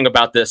into learning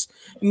about this.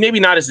 Maybe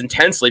not as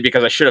intensely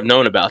because I should have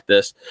known about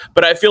this,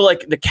 but I feel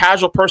like the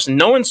casual person,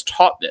 no one's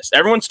taught this.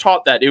 Everyone's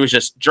taught that it was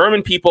just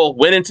German people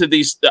went into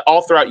these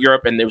all throughout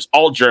Europe, and it was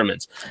all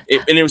Germans.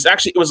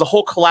 It was a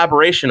whole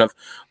collaboration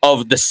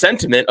of the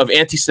sentiment of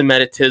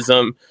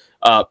anti-Semitism,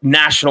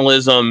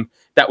 nationalism,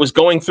 that was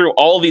going through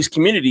all these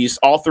communities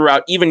all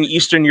throughout, even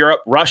Eastern Europe,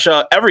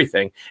 Russia,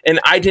 everything. And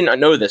I did not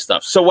know this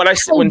stuff. So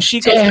when she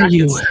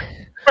goes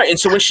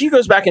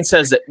back and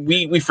says that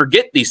we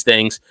forget these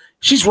things,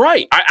 she's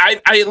right.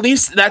 I at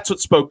least that's what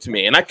spoke to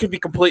me. And I could be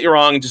completely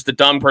wrong, just a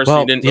dumb person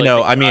who didn't.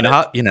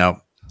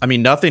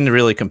 Nothing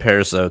really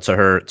compares though to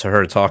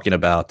her talking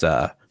about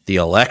the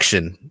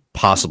election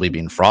possibly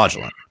being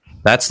fraudulent.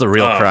 That's the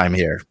real crime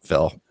here,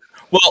 Phil.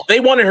 Well, they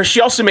wanted her. She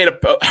also made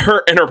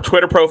her in her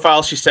Twitter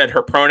profile. She said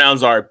her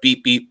pronouns are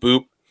beep, beep,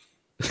 boop.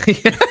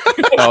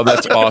 Oh,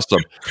 that's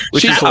awesome.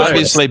 She's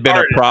obviously been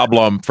a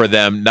problem for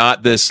them,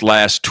 not this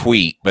last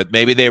tweet, but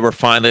maybe they were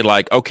finally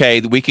like,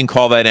 okay, we can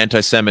call that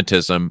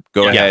anti-Semitism.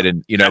 Go ahead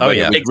and, but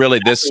it was really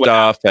this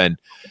stuff. And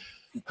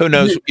who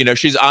knows,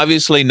 she's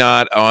obviously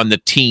not on the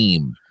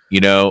team,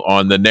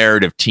 on the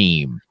narrative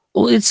team.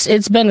 Well,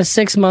 it's been a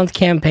 6-month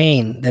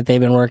campaign that they've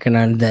been working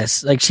on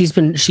this. Like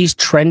she's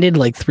trended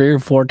like 3 or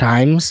 4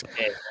 times.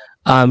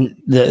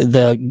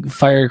 The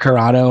Fire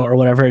Corrado or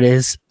whatever it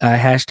is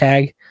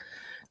hashtag.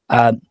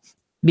 And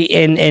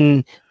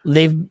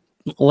they've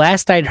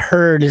last I'd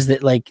heard is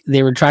that like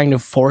they were trying to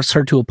force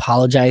her to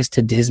apologize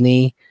to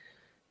Disney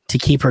to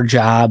keep her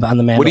job on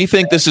the Mandalorian. What do you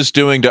think this is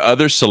doing to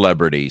other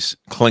celebrities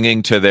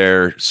clinging to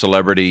their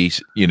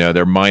celebrities,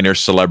 their minor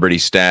celebrity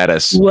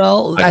status?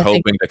 Well, like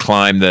hoping to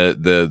climb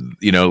the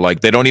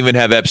like they don't even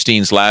have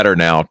Epstein's ladder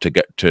now to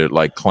get to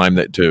like climb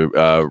that to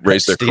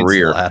raise Epstein's their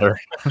career ladder.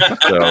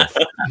 So,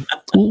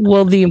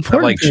 well, the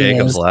important like thing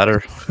Jacob's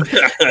ladder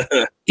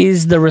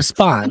is the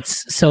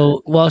response.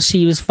 So while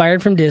she was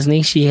fired from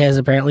Disney, she has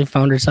apparently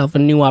found herself a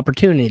new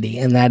opportunity,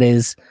 and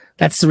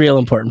that's the real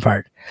important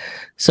part.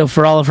 So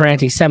for all of her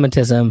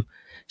anti-Semitism,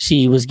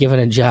 she was given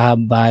a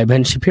job by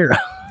Ben Shapiro.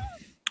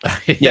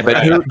 Yeah,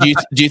 but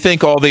do you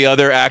think all the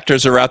other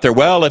actors are out there?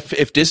 Well,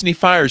 if Disney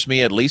fires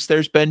me, at least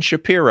there's Ben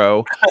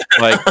Shapiro.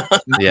 Like,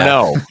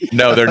 no,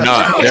 they're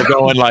not. They're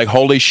going like,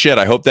 holy shit!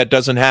 I hope that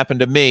doesn't happen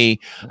to me.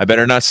 I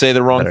better not say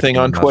the wrong thing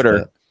on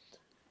Twitter.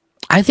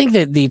 I think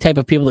that the type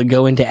of people that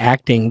go into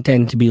acting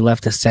tend to be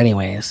leftists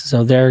anyways.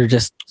 So they're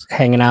just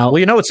hanging out.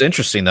 Well, what's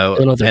interesting though,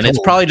 and it's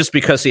probably just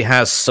because he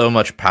has so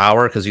much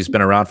power because he's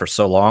been around for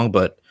so long,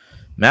 but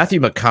Matthew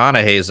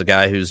McConaughey is a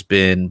guy who's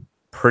been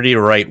pretty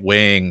right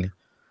wing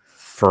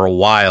for a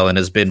while and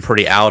has been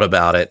pretty out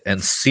about it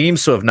and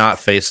seems to have not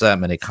faced that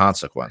many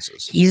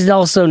consequences. He's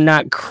also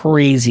not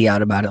crazy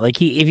out about it. Like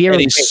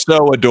he's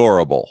so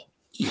adorable.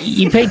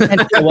 You pay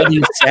attention to what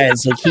he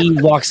says. Like he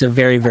walks a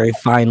very, very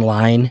fine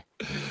line.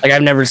 Like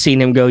I've never seen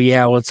him go,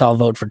 yeah, let's all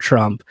vote for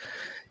Trump.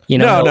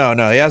 No.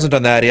 He hasn't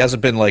done that. He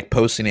hasn't been like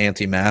posting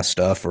anti-mask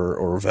stuff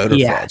or voter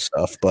fraud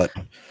stuff. But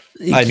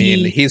I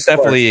mean, he's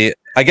definitely.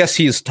 I guess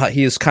he's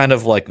kind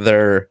of like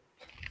their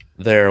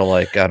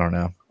like I don't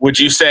know. Would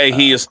you say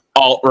he is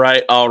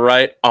alt-right,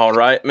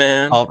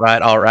 man?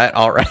 Alt-right.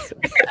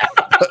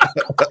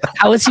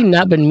 How has he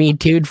not been Me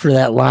Too'd for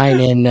that line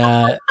in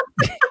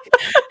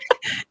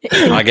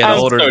I get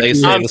older, they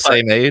stay the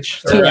same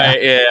age.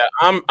 Right, yeah.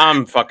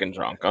 I'm fucking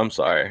drunk. I'm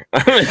sorry.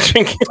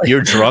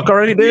 You're drunk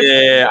already, dude?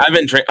 Yeah, I've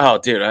been drinking. Oh,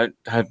 dude,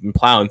 I've been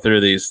plowing through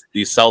these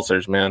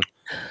seltzers, man.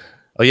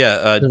 Oh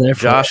yeah,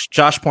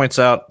 Josh points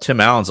out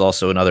Tim Allen's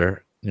also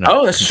another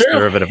that's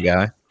conservative true.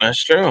 Guy.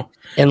 That's true.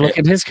 And look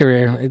at his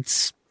career;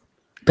 it's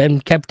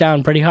been kept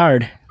down pretty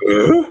hard.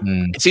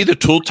 Is he the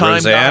Tool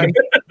Time guy?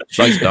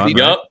 She's done.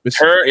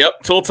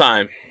 Yep. Tool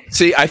Time.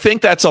 See, I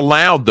think that's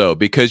allowed though,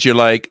 because you're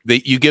like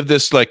you give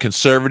this like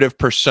conservative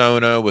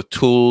persona with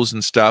tools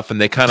and stuff, and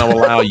they kind of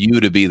allow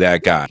you to be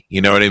that guy. You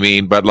know what I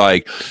mean? But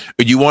like,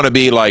 you want to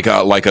be like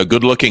a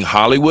good-looking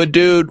Hollywood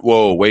dude?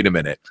 Whoa, wait a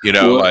minute.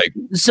 Like.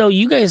 So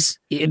you guys,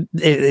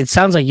 it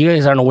sounds like you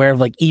guys aren't aware of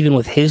like even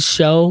with his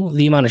show,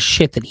 the amount of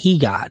shit that he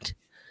got.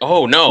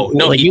 Oh no!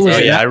 Like,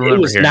 I remember it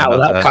was not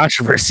without that.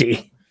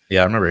 Controversy.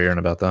 Yeah, I remember hearing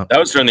about that. That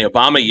was during the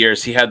Obama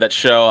years. He had that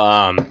show.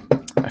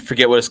 I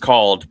forget what it's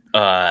called.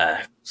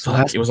 It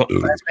was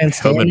Last Man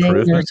Standing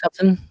or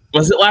something.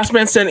 Was it Last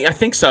Man Standing? I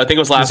think so. I think it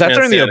was Last Man Standing.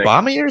 Was that during Standing. the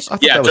Obama years?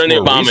 Yeah, during the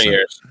Obama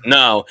years.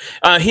 No,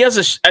 he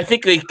has I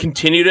think they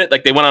continued it.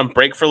 Like they went on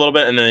break for a little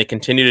bit and then they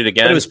continued it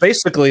again. But it was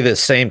basically the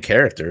same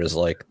character as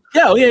like.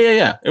 Yeah.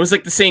 It was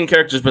like the same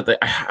characters, but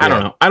I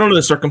don't know. I don't know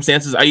the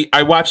circumstances.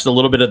 I watched a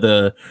little bit of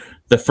the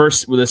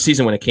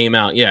season when it came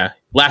out. Yeah,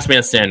 Last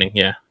Man Standing.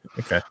 Yeah.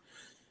 Okay.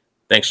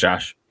 Thanks,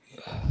 Josh.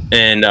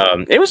 And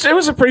it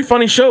was a pretty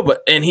funny show,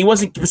 and he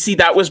wasn't. See,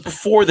 that was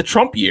before the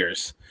Trump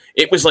years.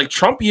 It was like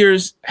Trump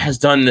years has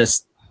done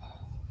this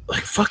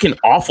like fucking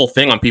awful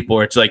thing on people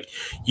where it's like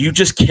you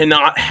just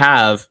cannot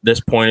have this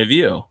point of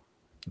view.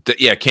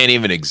 Yeah, can't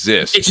even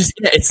exist.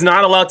 It's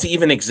not allowed to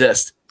even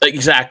exist. Like,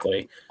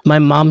 exactly. My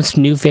mom's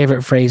new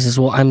favorite phrase is,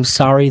 "Well, I'm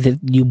sorry that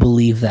you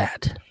believe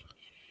that."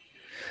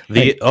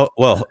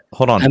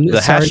 Hold on.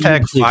 The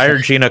hashtag Fire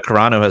Gina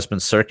Carano has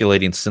been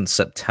circulating since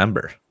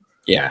September.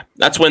 Yeah,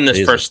 that's when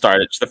this first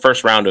started. It's the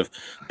first round of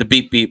the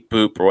beep, beep,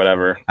 boop, or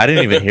whatever. I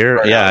didn't even hear.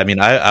 Yeah, I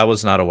mean, I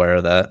was not aware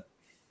of that.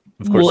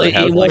 Of course, I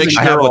have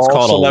what's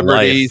called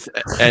celebrities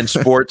and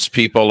sports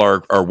people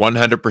are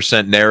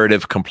 100%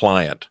 narrative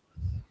compliant.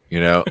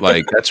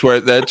 Like that's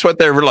what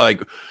they're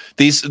like.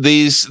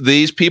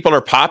 These people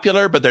are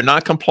popular, but they're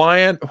not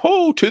compliant.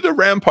 Oh, to the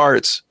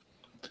ramparts.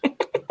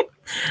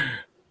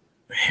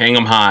 Hang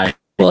them high.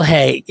 Well,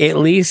 hey, at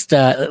least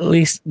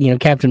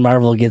Captain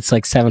Marvel gets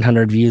like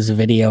 700 views a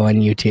video on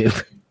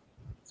YouTube.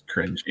 It's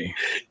cringy.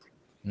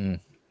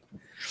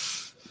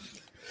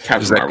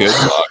 Captain Marvel.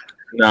 Good?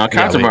 No,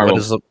 Captain Marvel.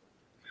 What is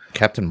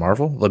Captain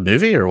Marvel? The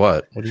movie or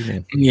what? What do you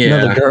mean? Yeah,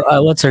 no, the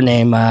girl, what's her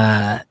name?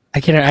 I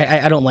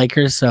don't like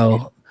her.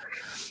 So,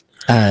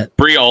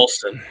 Brie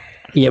Olsen.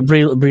 Yeah,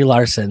 Brie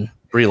Larson.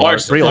 Brie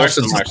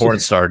Larson's a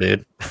porn star,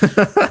 dude.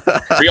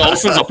 Brie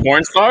Olsen's a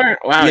porn star?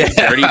 Wow, yeah.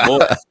 Dirty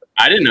boy.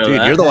 I didn't know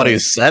that. You're the one who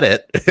said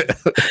it.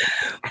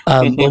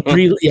 Well,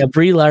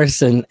 Brie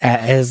Larson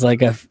has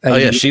like a oh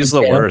yeah, she's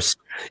the worst,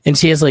 and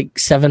she has like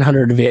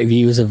 700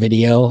 views a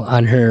video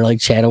on her like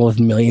channel with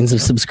millions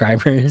of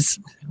subscribers,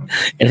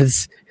 and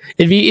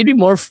it'd be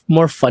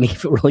more funny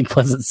if it really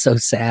wasn't so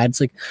sad.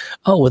 It's like,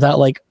 oh, without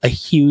like a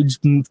huge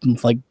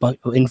like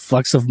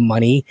influx of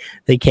money,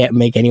 they can't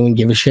make anyone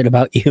give a shit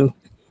about you.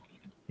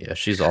 Yeah,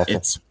 she's awful.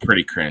 It's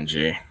pretty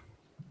cringy.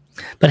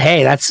 But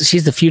hey,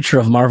 she's the future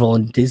of Marvel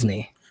and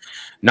Disney.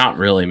 Not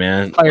really,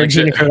 man. Fire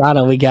Gina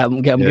Carano, we get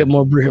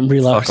more Brie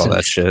Larson. Fuck all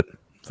that shit.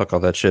 Fuck all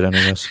that shit,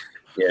 anyways.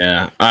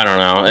 Yeah, I don't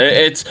know.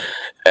 It's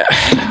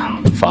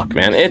fuck,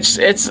 man. It's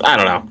I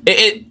don't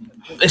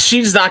know.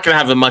 She's not gonna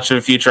have much of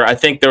a future. I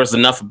think there was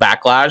enough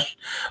backlash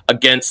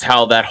against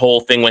how that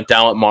whole thing went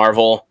down at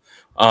Marvel,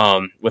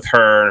 with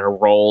her and her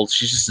roles.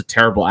 She's just a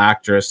terrible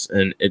actress,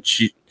 and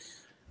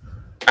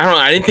I don't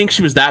know. I didn't think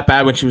she was that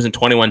bad when she was in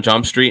 21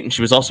 Jump Street, and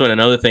she was also in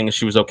another thing, and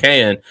she was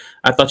okay. And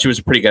I thought she was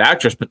a pretty good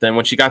actress. But then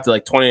when she got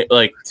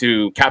to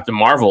to Captain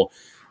Marvel,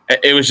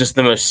 it was just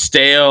the most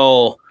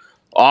stale,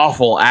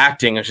 awful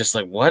acting. It's just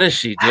like, what is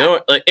she doing?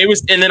 Like it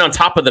was, and then on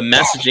top of the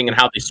messaging and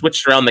how they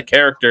switched around the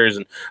characters.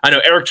 And I know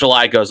Eric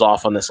July goes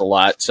off on this a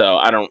lot, so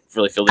I don't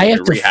really feel the need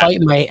to rehash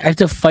it. I have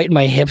to fight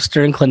my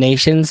hipster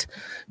inclinations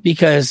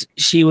because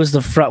she was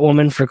the front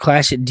woman for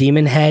Clash at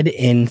Demon Head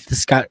in the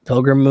Scott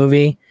Pilgrim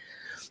movie.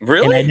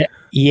 Really?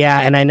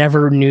 And I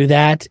never knew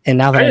that. And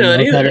now that I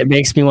know that, it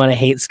makes me want to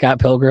hate Scott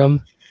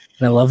Pilgrim.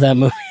 And I love that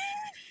movie.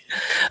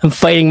 I'm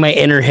fighting my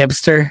inner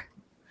hipster.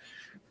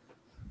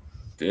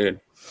 Dude.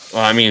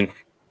 Well, I mean,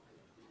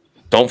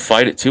 don't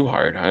fight it too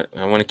hard.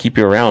 I want to keep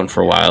you around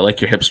for a while. I like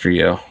your hipster,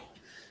 yo.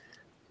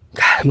 God,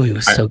 that movie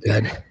was so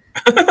good.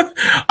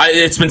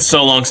 It's been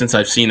so long since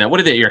I've seen that. What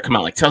did that year come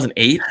out? Like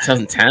 2008,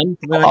 2010?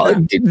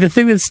 The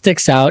thing that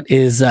sticks out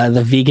is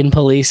the vegan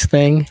police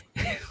thing.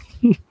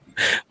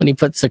 When he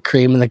puts the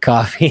cream in the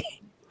coffee.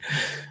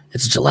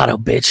 It's gelato,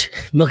 bitch.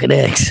 Milk and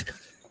eggs.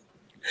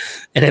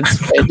 And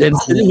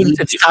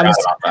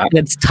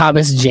it's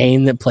Thomas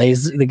Jane that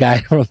plays the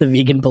guy from the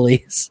vegan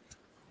police.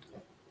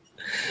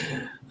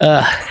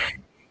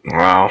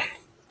 Wow.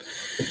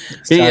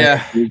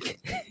 Yeah.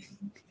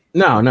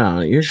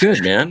 No, you're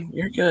good, man.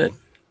 You're good.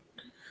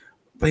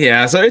 But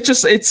yeah, so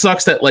it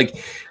sucks that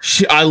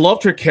I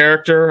loved her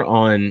character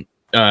on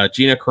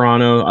Gina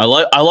Carano.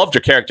 I loved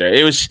her character.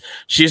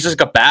 She's just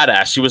like a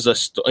badass. She was a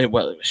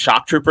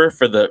shock trooper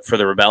for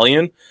the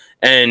rebellion,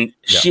 and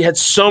she had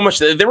so much.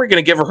 They were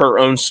going to give her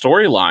own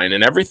storyline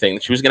and everything.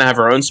 She was going to have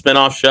her own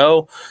spinoff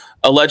show,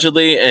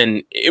 allegedly,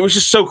 and it was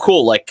just so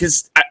cool. Like,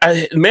 because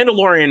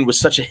Mandalorian was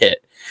such a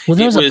hit. Well,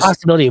 there was a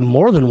possibility of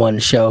more than one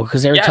show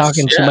because they were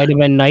talking. She might have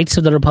been Knights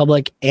of the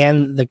Republic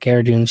and the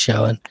Cara Dune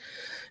show, and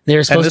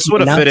they're supposed. And this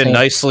would have fit in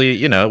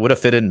nicely. It would have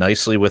fit in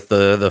nicely with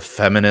the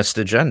feminist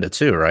agenda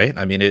too, right?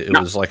 I mean, it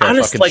was like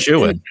a fucking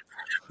shoe-in.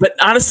 But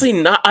honestly,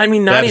 not. I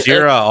mean, not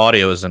even.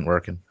 Audio isn't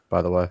working,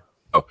 by the way.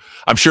 Oh,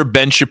 I'm sure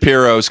Ben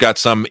Shapiro's got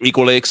some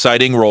equally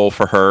exciting role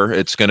for her.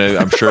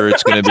 I'm sure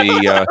it's gonna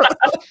be.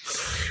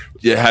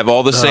 Have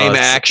all the same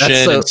action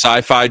and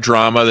sci-fi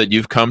drama that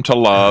you've come to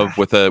love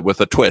with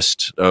a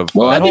twist of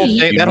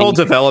that whole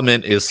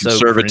development is so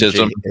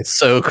conservatism. Cringy. It's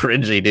so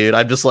cringy, dude.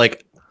 I'm just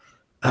like,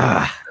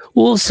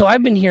 Well, so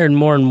I've been hearing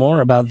more and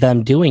more about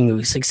them doing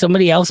movies. Like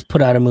somebody else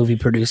put out a movie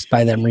produced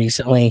by them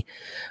recently.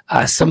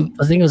 I think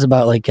it was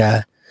about like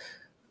a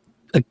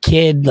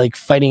kid like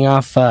fighting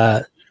off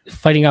a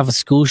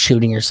school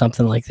shooting or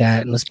something like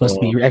that, and it was supposed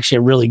to be actually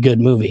a really good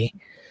movie.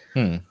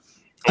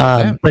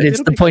 But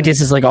the point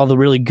is like all the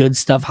really good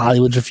stuff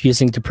Hollywood's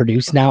refusing to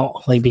produce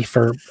now, maybe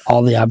for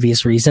all the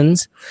obvious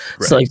reasons.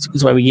 Right. So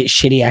that's why we get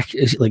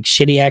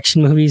shitty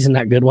action movies and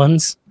not good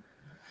ones.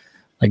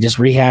 Like just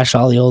rehash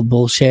all the old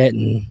bullshit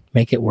and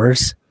make it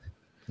worse.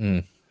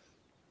 Yeah,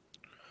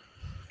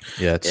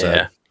 it's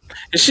and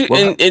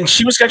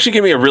she was actually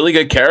giving me a really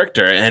good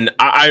character, and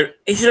I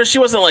she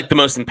wasn't like the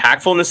most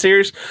impactful in the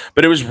series,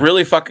 but it was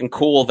really fucking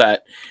cool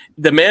that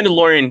the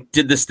Mandalorian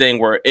did this thing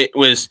where it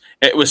was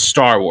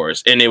Star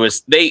Wars, and it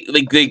was they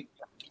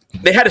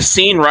had a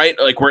scene, right,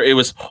 like where it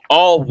was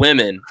all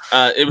women.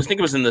 I think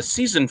it was in the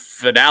season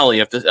finale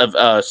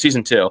of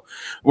season 2,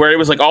 where it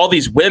was like all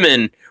these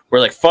women were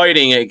like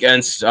fighting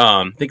against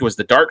I think it was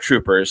the Dark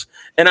Troopers,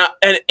 and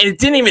it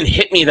didn't even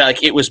hit me that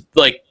like it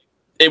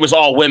was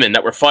all women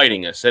that were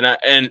fighting us,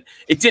 and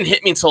it didn't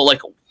hit me until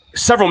like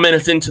several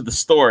minutes into the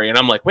story, and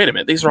I'm like, wait a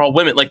minute, these are all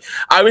women. Like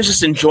I was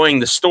just enjoying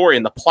the story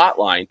and the plot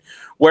line,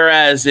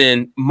 whereas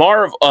in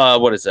Endgame,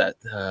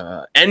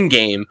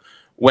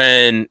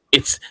 when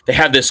they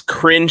have this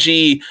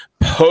cringy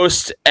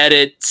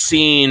post-edit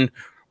scene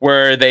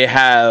where they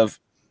have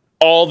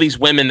all these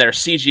women that are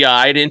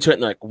CGI'd into it,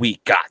 and like, we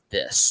got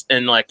this,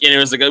 and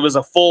it was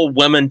a full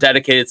women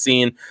dedicated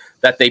scene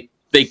that they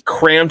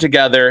crammed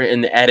together in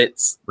the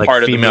edits like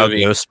part of the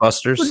movie.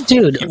 Ghostbusters,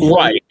 dude,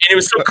 right? And it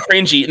was so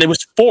cringy, and it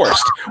was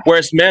forced.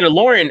 Whereas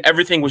Mandalorian,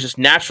 everything was just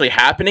naturally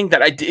happening.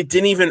 That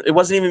it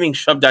wasn't even being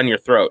shoved down your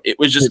throat. It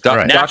was just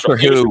natural. Doctor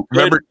Who,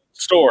 remember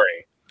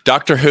story.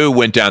 Doctor Who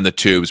went down the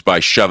tubes by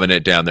shoving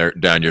it down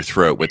your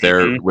throat with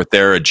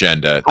their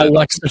agenda I that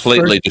watched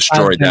completely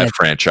destroyed that minutes.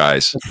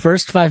 franchise. The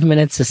first 5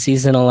 minutes of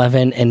season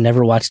 11 and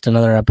never watched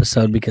another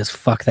episode because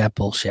fuck that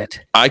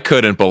bullshit. I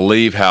couldn't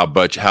believe how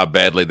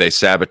badly they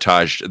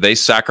sabotaged. They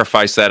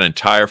sacrificed that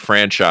entire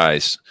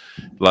franchise.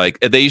 Like,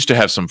 they used to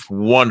have some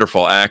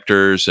wonderful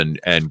actors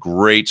and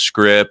great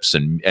scripts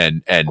and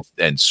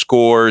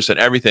scores and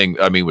everything.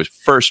 I mean, was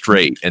first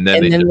rate. And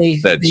then they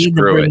said,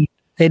 screw it.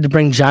 They had to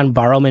bring John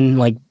Barrowman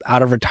like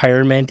out of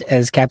retirement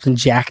as Captain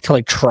Jack to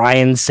like try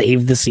and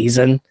save the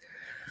season,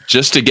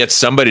 just to get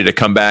somebody to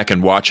come back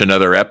and watch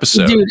another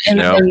episode. Dude, and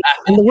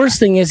the worst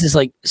thing is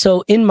like,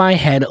 so in my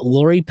head,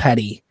 Lori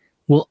Petty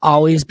will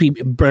always be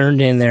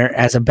burned in there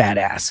as a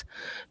badass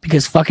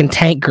because fucking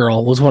Tank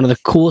Girl was one of the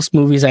coolest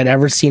movies I'd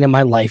ever seen in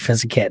my life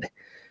as a kid.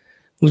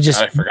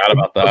 I forgot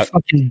about that. A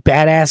fucking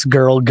badass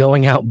girl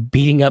going out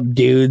beating up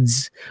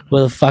dudes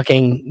with a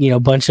fucking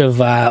bunch of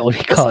what do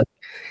you call it?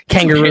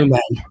 Kangaroo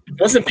Man.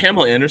 Wasn't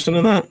Pamela Anderson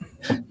in that?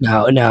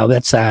 No,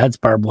 that's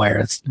barbed wire.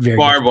 It's very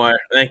barbed wire.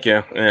 Thank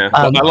you. Yeah,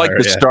 I like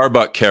the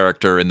Starbuck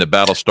character in the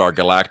Battlestar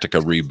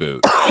Galactica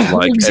reboot.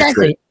 Like,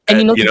 exactly,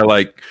 and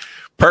like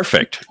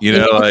perfect.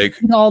 Like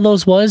all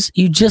those was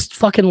you just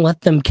fucking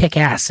let them kick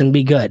ass and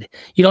be good.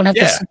 You don't have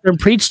to sit there and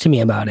preach to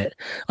me about it.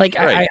 Like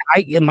right.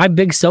 I my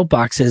big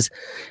soapbox is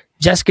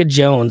Jessica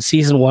Jones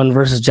season 1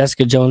 versus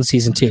Jessica Jones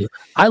season 2.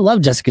 I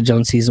love Jessica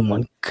Jones season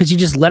 1 because you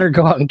just let her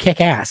go out and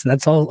kick ass, and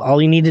that's all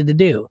you needed to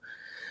do.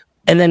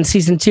 And then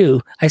season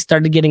 2, I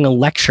started getting a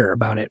lecture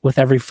about it with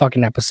every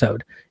fucking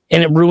episode,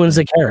 and it ruins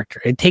the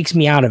character. It takes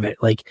me out of it.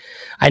 Like,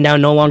 I now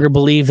no longer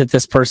believe that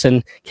this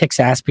person kicks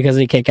ass because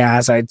they kick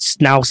ass.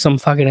 It's now some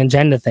fucking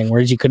agenda thing,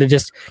 whereas you could have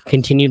just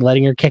continued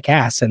letting her kick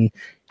ass and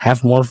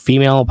have more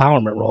female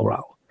empowerment roll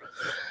out.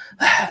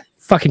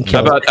 Fucking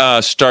kill. How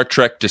about Star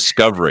Trek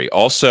Discovery?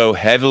 Also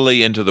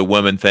heavily into the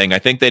women thing. I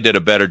think they did a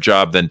better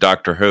job than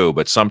Doctor Who,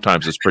 but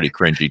sometimes it's pretty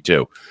cringy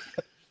too.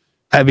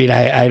 I mean,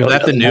 I don't.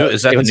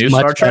 Is that the new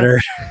Star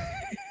Trek?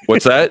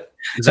 What's that?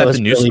 Is that the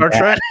new Star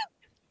Trek?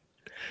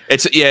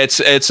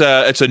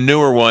 It's a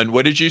newer one.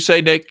 What did you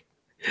say, Nick?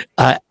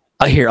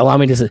 Here, allow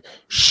me to say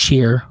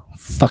sheer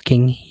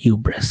fucking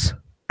hubris.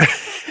 I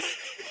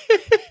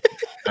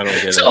don't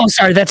get it. Oh,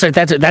 sorry.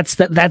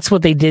 That's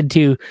what they did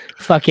to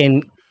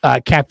fucking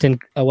Captain.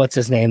 What's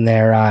his name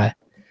there?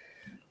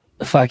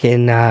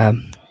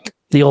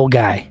 The old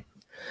guy.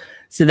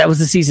 So that was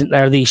the season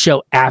or the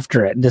show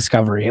after it,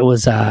 Discovery. It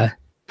was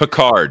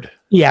Picard.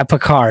 Yeah,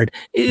 Picard.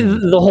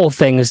 The whole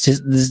thing is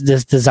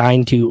just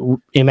designed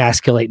to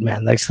emasculate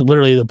men. That's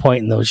literally the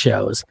point in those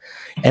shows,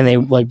 and they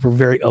were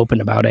very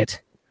open about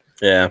it.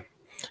 Yeah,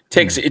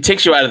 it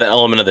takes you out of the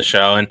element of the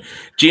show. And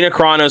Gina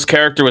Carano's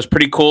character was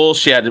pretty cool.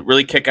 She had a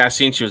really kick-ass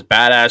scene. She was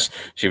badass.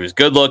 She was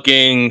good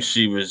looking.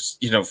 She was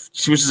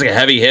just like a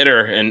heavy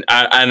hitter, and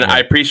I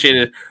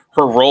appreciated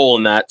her role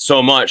in that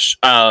so much.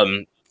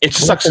 It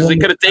just sucks because they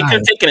could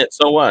have taken it.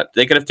 So what?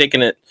 They could have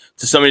taken it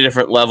to so many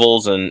different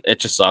levels, and it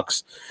just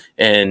sucks.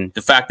 And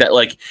the fact that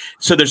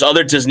there's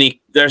other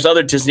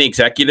Disney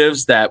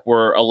executives that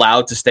were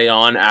allowed to stay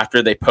on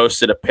after they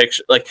posted a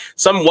picture. Like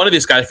one of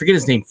these guys, I forget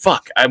his name.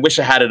 Fuck, I wish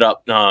I had it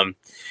up.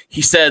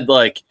 He said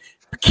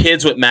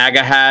kids with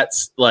MAGA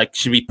hats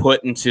should be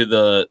put into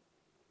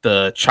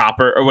the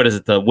chopper, or what is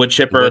it? The wood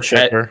chipper.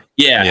 A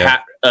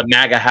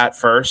MAGA hat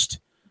first.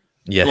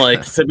 Yeah,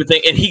 type of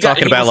thing. And he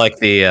talking about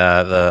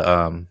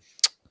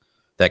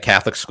that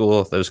Catholic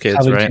school, those kids,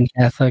 Covington right?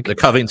 Catholic. The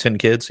Covington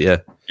kids, yeah.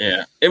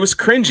 Yeah. It was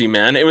cringy,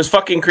 man. It was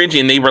fucking cringy,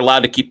 and they were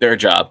allowed to keep their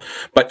job.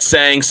 But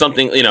saying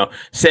something,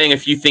 saying a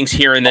few things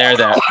here and there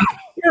that,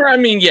 I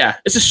mean, yeah,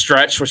 it's a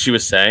stretch what she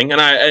was saying. And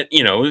I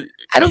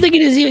don't think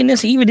it is even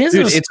this. Even is.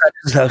 Dude,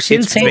 she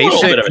didn't say a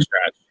little bit of a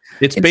stretch.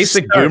 It's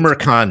basic boomer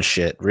con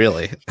shit,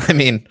 really. I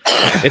mean,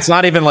 it's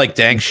not even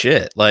dank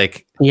shit.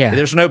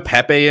 There's no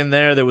Pepe in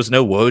there. There was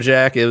no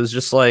Wojak. It was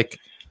just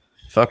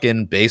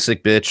fucking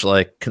basic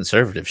bitch,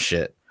 conservative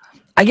shit.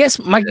 I guess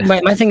my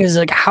thing is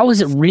how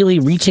is it really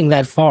reaching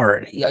that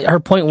far? Her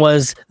point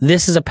was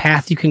this is a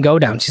path you can go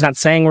down. She's not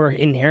saying we're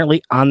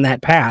inherently on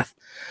that path.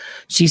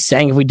 She's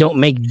saying if we don't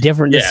make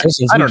different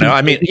decisions, I don't know.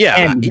 I mean,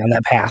 on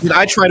that path.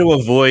 I try to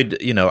avoid.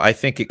 I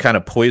think it kind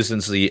of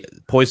poisons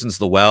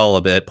the well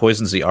a bit,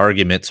 poisons the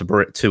argument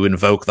to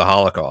invoke the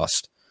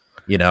Holocaust.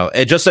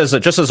 It just as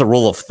a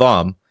rule of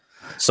thumb.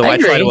 So I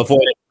try to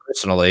avoid it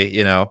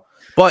personally.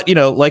 But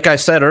like I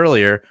said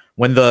earlier,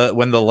 when the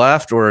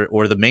left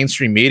or the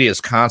mainstream media is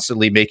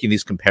constantly making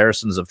these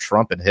comparisons of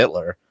Trump and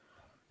Hitler,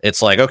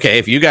 it's okay,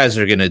 if you guys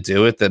are going to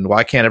do it, then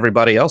why can't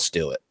everybody else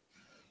do it?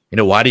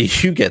 Why do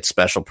you get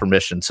special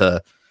permission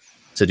to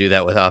do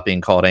that without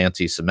being called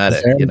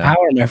anti-Semitic? Power,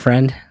 my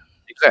friend.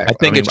 Exactly. I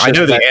think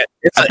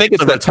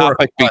it's the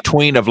topic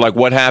between of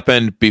what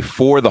happened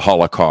before the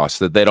Holocaust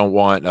that they don't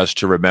want us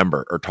to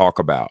remember or talk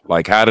about.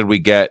 How did we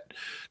get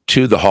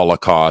to the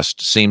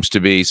Holocaust? Seems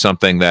to be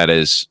something that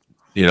is,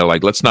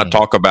 let's not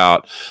talk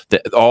about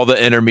all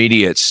the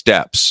intermediate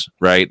steps,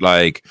 right?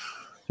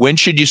 when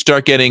should you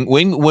start getting?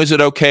 When was it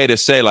okay to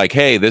say like,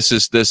 hey, this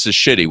is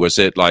shitty? Was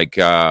it like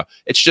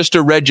it's just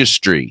a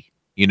registry?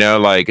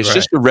 Like it's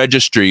just a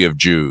registry of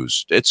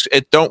Jews.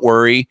 Don't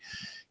worry,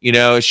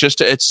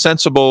 it's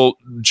sensible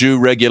Jew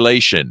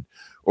regulation.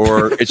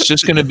 Or it's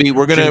just going to be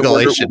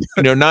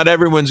not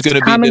everyone's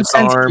going to be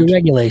disarmed.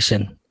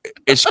 Regulation.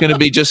 It's going to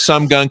be just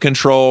some gun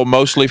control,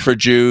 mostly for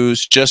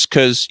Jews, just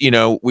because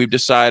we've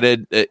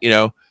decided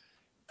that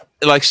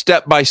like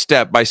step by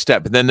step.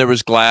 And then there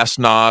was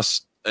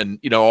Glasnost, and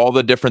all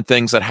the different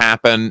things that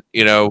happen.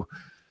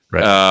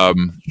 Right.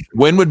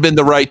 When would have been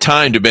the right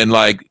time to been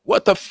like,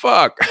 what the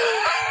fuck?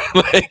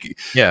 Like,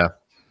 yeah.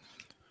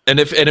 And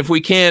if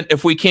we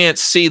can't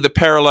see the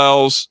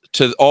parallels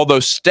to all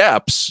those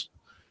steps.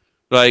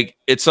 Like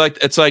it's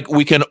like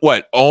we can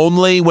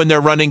only when they're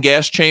running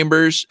gas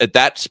chambers at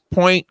that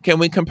point can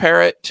we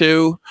compare it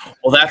to?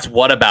 Well, that's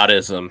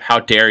whataboutism. How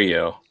dare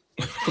you?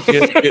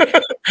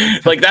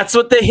 Like that's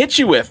what they hit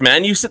you with,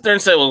 man. You sit there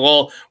and say,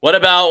 well, what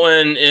about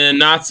when in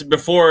Nazi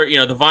before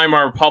the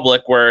Weimar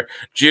Republic, where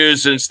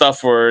Jews and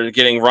stuff were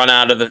getting run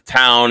out of the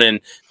town and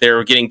they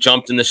were getting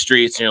jumped in the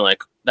streets, and you're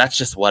like, that's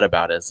just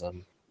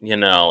whataboutism,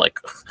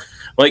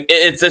 like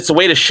it's a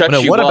way to shut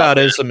you up.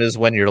 Whataboutism is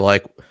when you're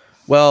like,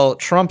 well,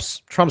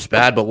 Trump's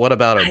bad, but what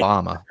about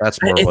Obama?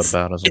 That's more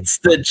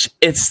whataboutism.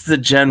 It's the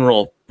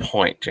general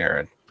point,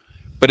 Jared.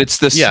 But it's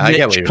the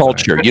snitch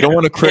culture. You don't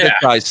want to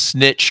criticize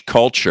snitch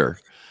culture,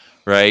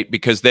 right?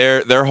 Because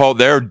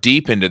they're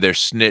deep into their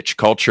snitch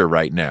culture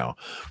right now,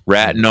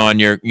 ratting on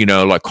your,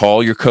 like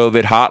call your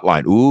COVID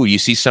hotline. Ooh, you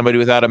see somebody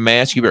without a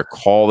mask, you better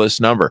call this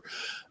number.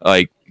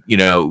 Like,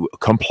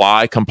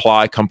 comply.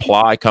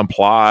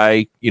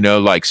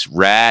 Like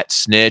rat,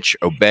 snitch,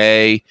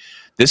 obey.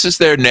 This is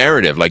their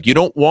narrative. Like they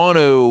don't want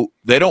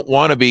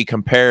to be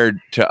compared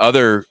to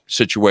other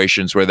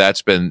situations where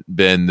that's been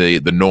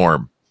the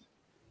norm.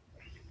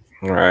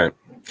 Right.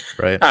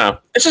 I don't know.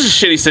 It's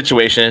just a shitty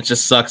situation. It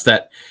just sucks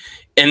that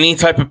any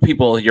type of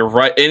people, you're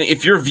right. And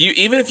if you're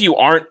even if you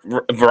aren't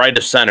right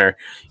of center,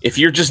 if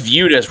you're just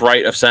viewed as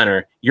right of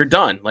center, you're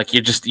done. Like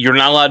you're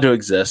not allowed to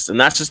exist. And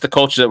that's just the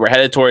culture that we're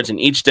headed towards. And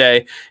each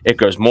day it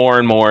goes more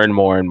and more and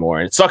more and more.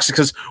 And it sucks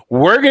because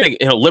we're going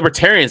to,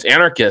 libertarians,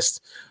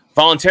 anarchists,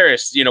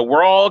 voluntarists,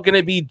 we're all going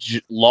to be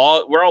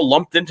we're all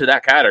lumped into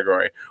that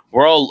category.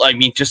 We're all,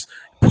 just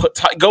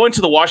go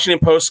into the Washington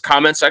Post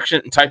comment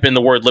section and type in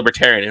the word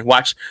libertarian and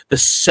watch the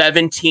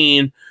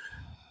 17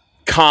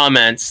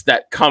 comments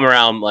that come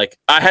around. Like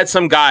I had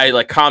some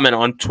guy comment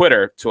on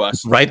Twitter to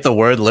us. Write the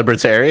word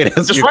libertarian.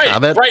 Just right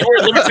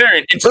word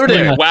libertarian. It's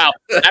wow.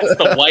 That's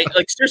the white,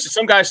 seriously,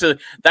 some guy said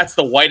that's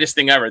the whitest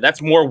thing ever.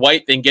 That's more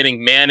white than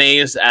getting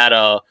mayonnaise at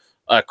a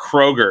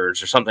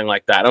Kroger's or something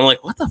like that. I'm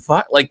like, what the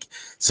fuck? Like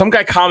some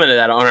guy commented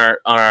that on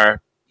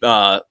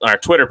our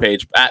Twitter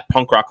page at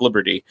Punk Rock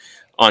Liberty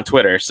on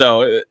Twitter.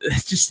 So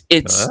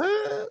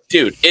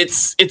dude,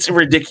 it's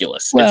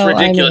ridiculous. Well, it's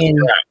ridiculous.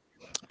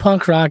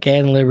 Punk Rock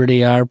and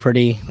Liberty are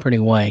pretty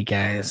white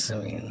guys.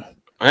 I mean,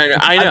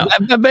 I know.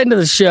 I've been to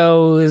the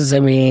shows. I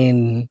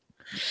mean,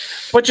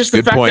 but just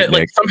the fact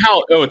that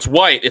somehow it's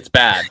white, it's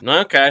bad.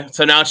 Okay,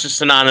 so now it's just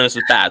synonymous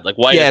with bad. Like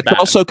white. Yeah, is bad. It's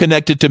also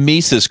connected to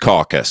Mises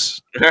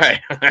Caucus. Right.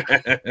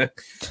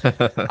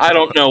 I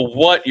don't know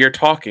what you're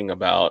talking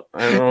about.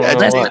 I don't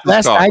know.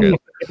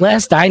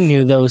 Last I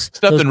knew those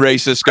nothing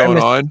racist going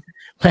on.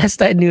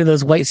 Last I knew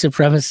those white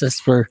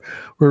supremacists were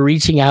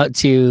reaching out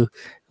to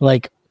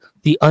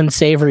the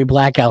unsavory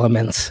black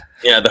elements.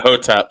 Yeah, the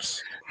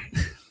Hoteps.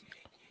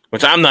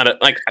 Which I'm not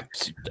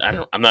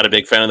I'm not a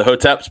big fan of the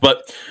Hoteps,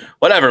 but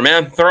whatever,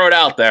 man. Throw it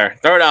out there.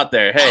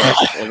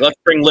 Hey, let's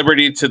bring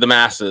liberty to the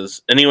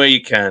masses any way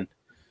you can.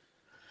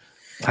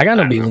 I got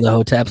no beef with the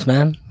Hoteps,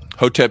 man.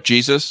 Hotep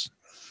Jesus?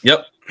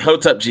 Yep.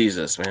 Hotep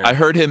Jesus, man. I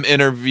heard him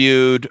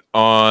interviewed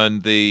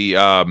on the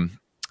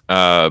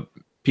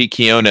Pete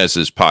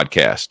Quinones's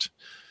podcast.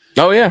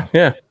 Oh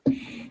yeah.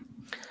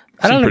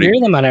 I don't agree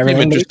with him on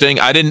everything. Interesting.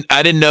 I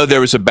didn't know there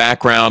was a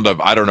background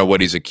of, I don't know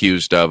what he's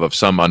accused of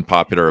some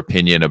unpopular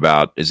opinion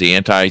about. Is he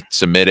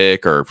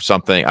anti-Semitic or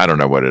something? I don't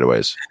know what it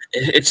was.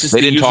 It's just they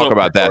didn't talk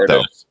about that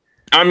though.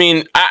 I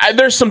mean,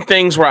 there's some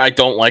things where I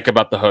don't like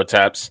about the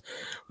Hoteps.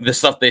 The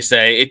stuff they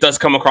say, it does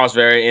come across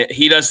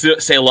he does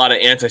say a lot of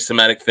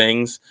anti-Semitic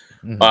things.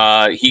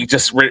 Mm-hmm.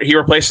 He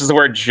replaces the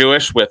word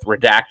Jewish with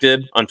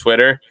redacted on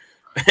Twitter.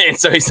 And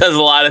so he says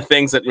a lot of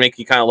things that make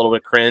you kind of a little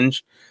bit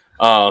cringe.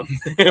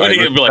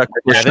 Jared,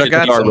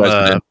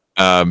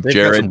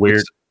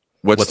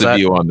 what's the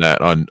view on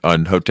that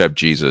on Hotep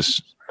Jesus?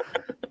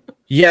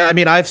 Yeah, I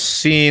mean, I've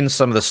seen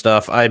some of the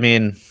stuff. I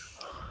mean,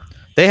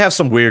 they have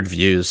some weird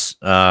views.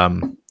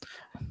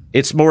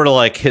 It's more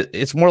like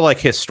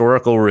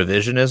historical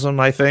revisionism,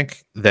 I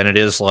think, than it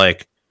is I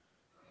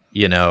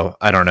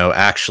don't know,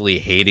 actually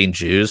hating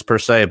Jews per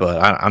se. But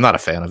I'm not a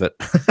fan of it.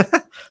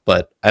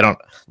 But I don't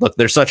look.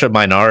 They're such a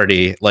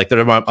minority. They're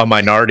a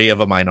minority of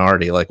a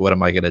minority. What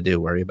am I going to do?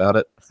 Worry about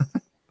it?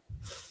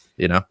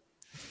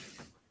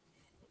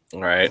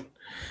 All right.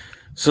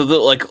 So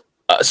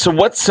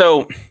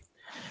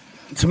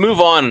to move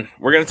on,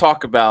 we're going to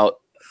talk about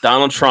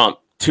Donald Trump,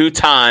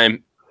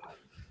 two-time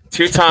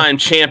two-time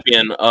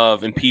champion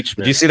of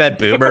impeachment. Did you see that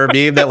boomer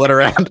meme that went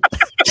around?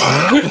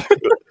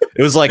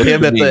 It was like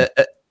him at the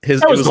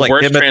That was the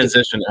worst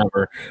transition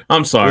ever.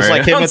 I'm sorry. It was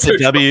like him at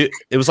the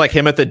It was like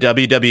him at the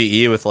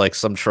WWE with like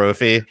some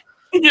trophy.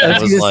 Yeah. I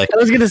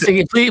was gonna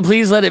say,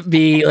 please let it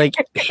be like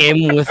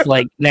him with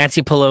like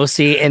Nancy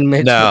Pelosi and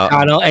Mitch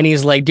McConnell, and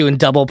he's like doing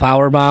double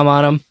power bomb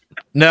on him.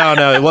 No,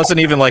 it wasn't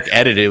even like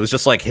edited. It was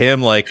just like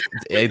him like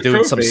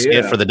doing some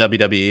skit for the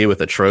WWE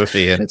with a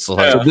trophy, and it's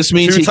like so this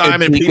means he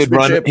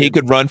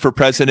could run for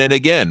president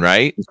again,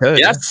 right?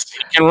 Yes,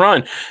 he can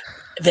run.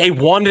 They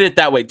wanted it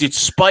that way, dude.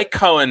 Spike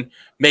Cohen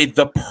made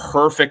the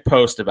perfect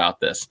post about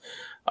this.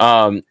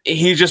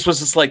 He just was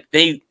just like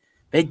they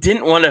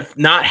didn't want to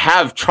not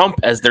have Trump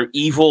as their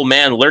evil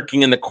man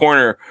lurking in the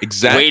corner,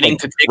 waiting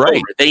to take over.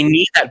 They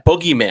need that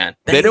boogeyman.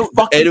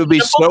 It would be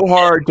so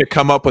hard to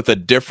come up with a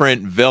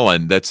different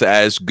villain that's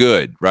as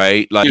good,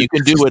 right? Like, dude, you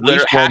can do at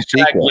least one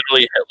sequel.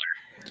 Literally Hitler.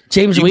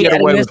 James, you get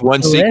away with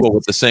one sequel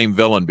with the same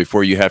villain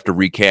before you have to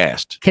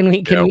recast. Can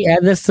we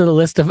add this to the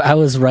list of I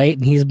was right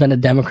and he's been a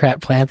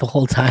Democrat plant the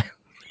whole time?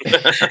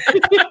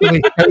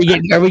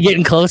 Are we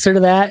getting closer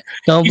to that?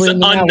 Don't He's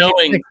an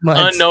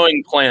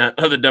unknowing plant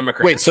of the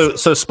Democrats. Wait,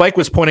 so Spike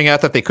was pointing out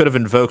that they could have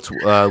invoked the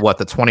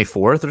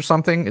 24th or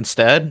something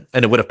instead,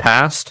 and it would have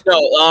passed. No,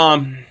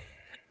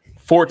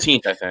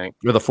 14th, I think,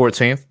 or the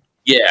 14th.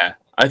 Yeah,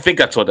 I think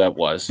that's what that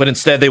was. But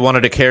instead, they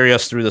wanted to carry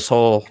us through this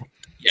whole.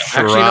 Yeah,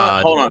 actually,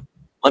 no, hold on.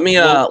 Let me.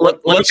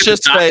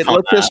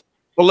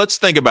 Let's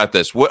think about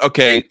this.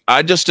 Okay,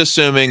 I just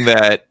assuming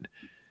that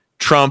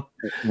Trump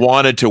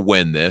wanted to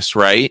win this,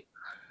 right?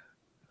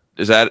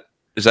 Is that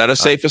a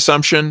safe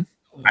assumption?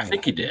 I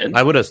think he did.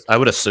 I would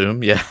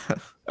assume, yeah.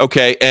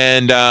 Okay,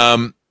 and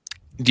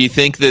do you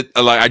think that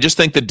I just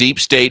think the deep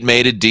state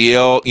made a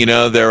deal? You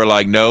know, they were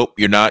like, nope,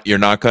 you're not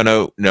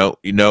gonna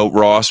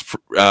Ross.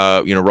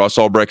 Ross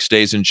Ulbricht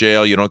stays in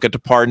jail. You don't get to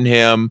pardon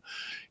him.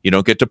 You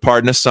don't get to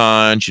pardon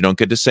Assange. You don't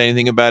get to say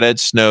anything about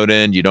Ed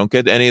Snowden. You don't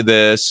get any of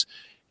this.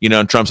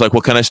 And Trump's like,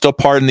 well, can I still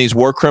pardon these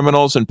war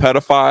criminals and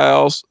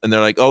pedophiles? And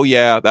they're like, oh,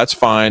 yeah, that's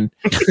fine.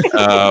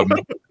 All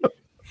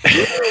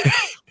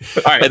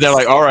right. And they're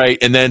like, all right.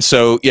 And then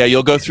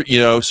you'll go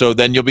through, so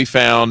then you'll be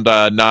found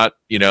then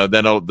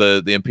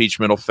the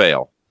impeachment will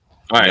fail.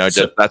 All right.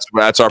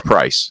 That's our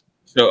price.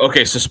 So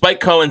Spike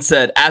Cohen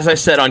said, as I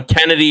said on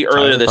Kennedy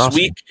earlier this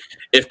week,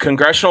 if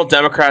congressional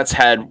Democrats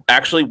had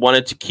actually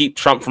wanted to keep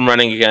Trump from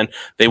running again,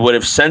 they would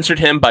have censored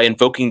him by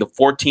invoking the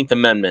 14th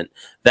Amendment.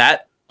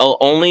 That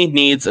only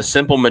needs a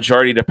simple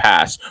majority to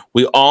pass.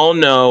 We all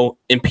know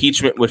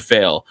impeachment would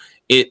fail.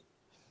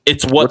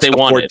 It's what they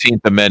wanted.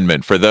 14th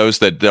Amendment for those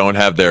that don't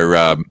have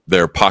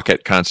their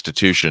pocket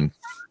constitution.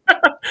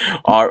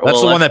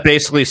 That's the one that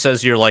basically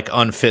says you're like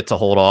unfit to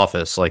hold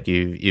office, like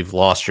you've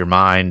lost your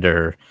mind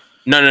or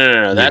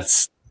no.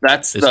 That's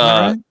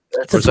the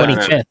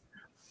 25th.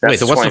 Wait,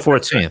 so what's the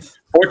 14th?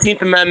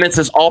 14th Amendment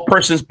says all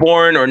persons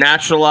born or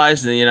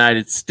naturalized in the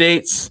United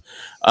States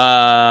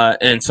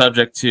and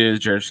subject to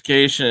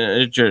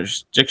jurisdiction.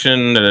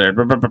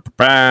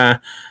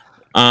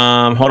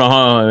 Hold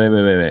on.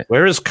 Wait.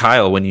 Where is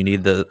Kyle when you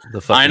need the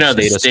fucking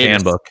status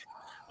handbook?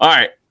 All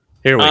right.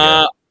 Here we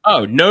go.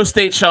 No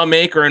state shall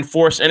make or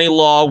enforce any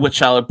law which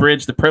shall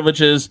abridge the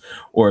privileges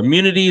or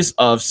immunities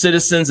of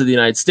citizens of the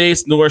United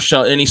States, nor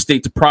shall any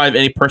state deprive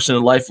any person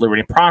of life, liberty,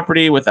 and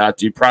property without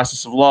due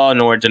process of law,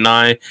 nor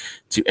deny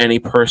to any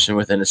person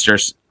within its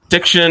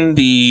jurisdiction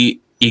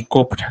the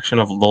equal protection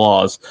of the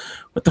laws.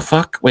 What the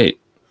fuck? Wait,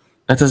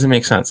 that doesn't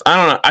make sense. I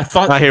don't know. I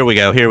thought. Here we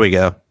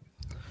go.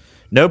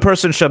 No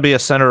person shall be a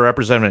senator or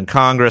representative in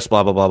Congress,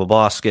 blah, blah, blah, blah,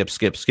 blah, skip.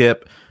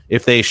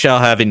 If they shall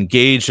have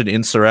engaged in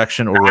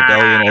insurrection or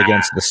rebellion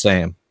against the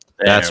same.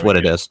 That's what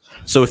it is.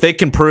 So if they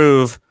can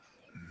prove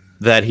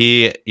that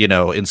he,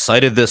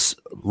 incited this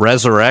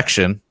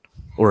resurrection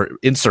or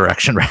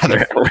insurrection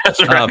rather.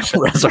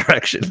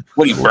 Resurrection.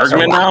 What are you,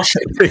 Bergman now?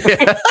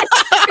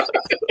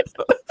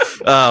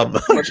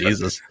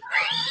 Jesus.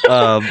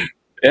 Yeah,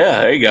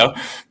 there you go.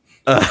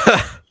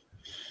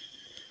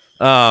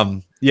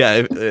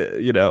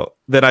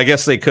 Then I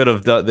guess they could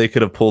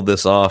have pulled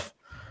this off.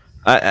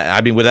 I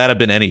mean, would that have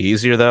been any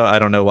easier though? I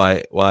don't know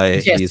why.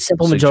 Yes,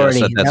 simple majority.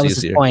 That was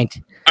easier. The point.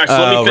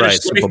 All right,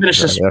 so let me finish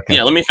this. Okay.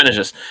 Yeah, let me finish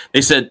this.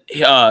 They said,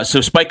 so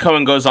Spike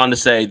Cohen goes on to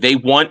say they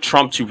want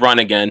Trump to run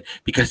again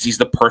because he's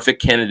the perfect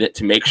candidate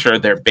to make sure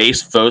their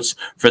base votes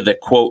for the,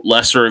 quote,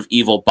 lesser of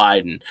evil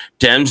Biden.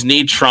 Dems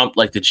need Trump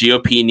like the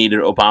GOP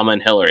needed Obama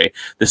and Hillary.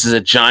 This is a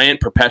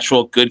giant,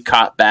 perpetual good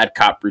cop, bad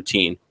cop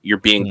routine. You're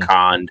being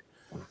conned.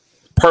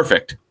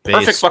 Perfect.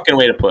 Perfect fucking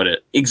way to put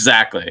it.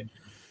 Exactly.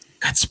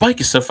 God, Spike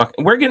is so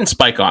fucking... We're getting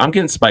Spike on. I'm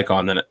getting Spike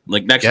on then,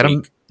 like next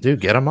week.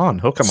 Dude, get him on.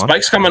 Hook him on.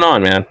 Spike's coming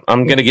on, man.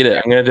 I'm going to get it.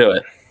 I'm going to do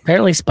it.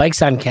 Apparently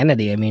Spike's on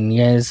Kennedy. I mean,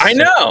 you guys... I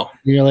know.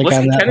 You're like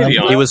on that Kennedy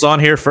on. He was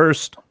on here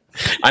first.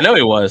 I know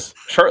he was.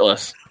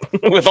 Shirtless.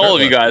 With all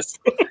of you guys.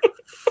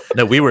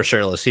 No, we were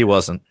shirtless. He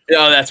wasn't.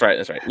 Oh, that's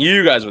right.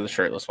 You guys were the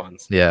shirtless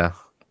ones. Yeah.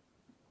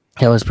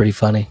 That was pretty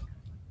funny.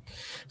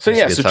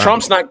 So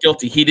Trump's not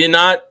guilty. He did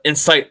not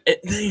incite.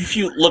 If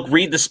you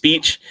read the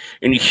speech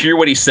and you hear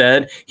what he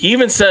said, he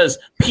even says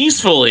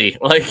peacefully.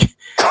 Like,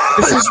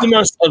 this is the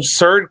most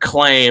absurd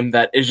claim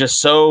that is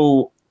just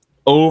so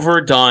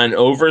overdone,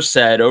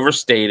 oversaid,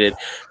 overstated,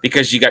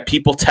 because you got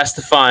people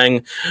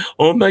testifying.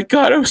 Oh my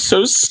God, I was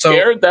so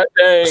scared that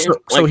day.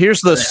 So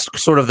here's the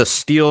sort of the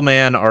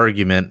Steelman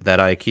argument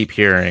that I keep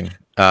hearing.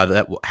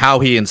 That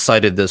how he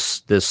incited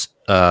this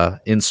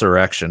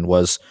insurrection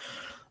was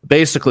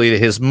basically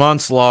his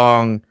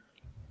couple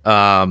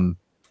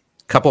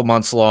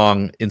months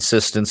long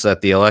insistence that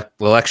the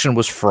election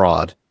was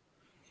fraud,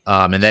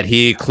 and that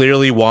he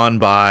clearly won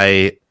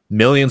by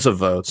millions of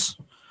votes.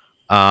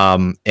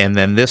 And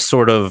then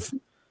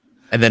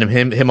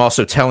him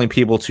also telling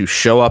people to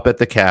show up at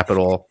the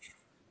Capitol,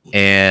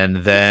 and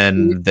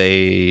then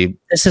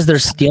this is their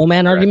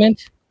Steelman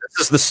argument.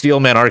 This is the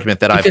Steelman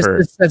argument that I've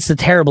heard. That's the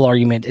terrible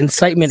argument.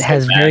 Incitement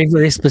has very,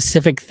 very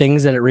specific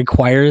things that it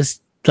requires,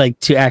 like,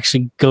 to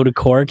actually go to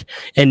court,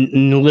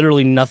 and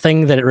literally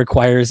nothing that it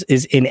requires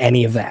is in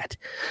any of that.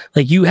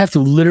 Like, you have to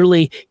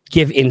literally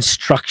give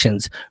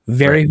instructions,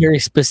 very, very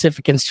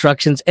specific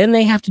instructions, and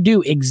they have to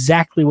do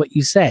exactly what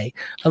you say.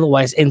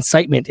 Otherwise,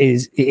 incitement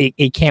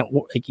it can't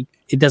work.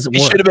 It doesn't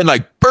work. It should have been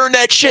like, burn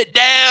that shit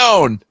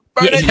down.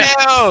 Burn it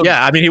down.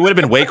 Yeah, I mean, he would have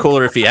been way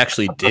cooler if he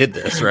actually did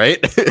this,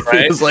 right?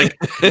 He was like,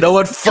 you know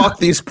what? Fuck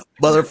these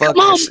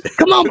motherfuckers.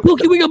 Come on,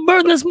 Pookie, we gonna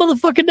burn this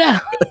motherfucker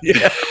down.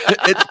 Yeah.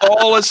 It's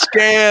all a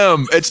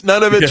scam.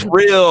 None of it's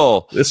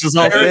real. This is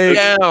all fake.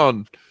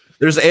 Down.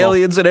 There's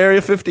aliens in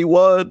Area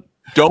 51.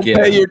 Don't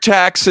pay your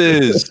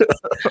taxes.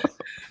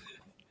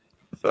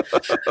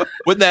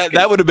 Wouldn't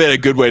that would have been a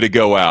good way to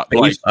go out?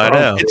 Like, I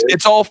know.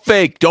 It's all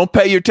fake. Don't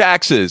pay your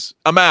taxes.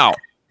 I'm out.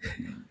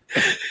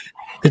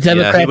 The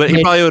Democrats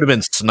he probably would have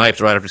been sniped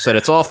right after he said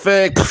it's all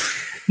fake.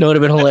 No, it would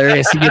have been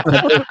hilarious.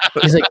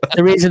 He's like,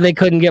 the reason they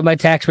couldn't get my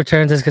tax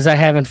returns is because I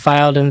haven't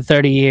filed in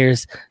 30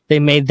 years. They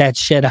made that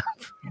shit up.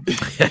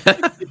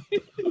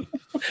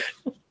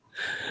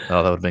 Oh,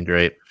 that would have been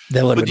great.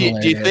 That would have been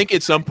hilarious. Do you think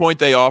at some point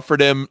they offered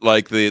him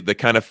like the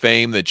kind of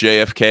fame that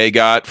JFK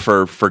got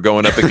for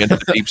going up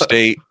against the deep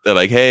state? They're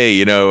like, hey,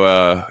 he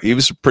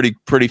was a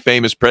pretty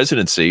famous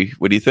presidency.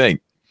 What do you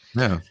think?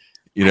 Yeah.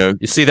 You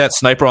see that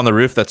sniper on the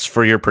roof that's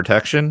for your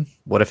protection?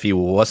 What if he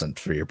wasn't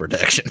for your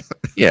protection?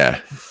 Yeah.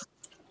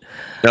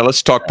 Now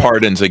let's talk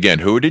pardons again.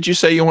 Who did you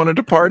say you wanted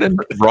to pardon?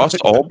 Ross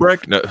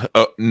Ulbricht? No.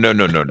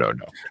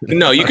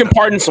 No, you can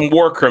pardon some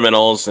war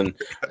criminals and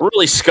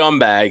really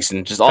scumbags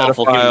and just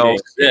awful human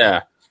beings.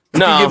 Yeah. No.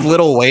 You can give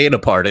Lil Wayne a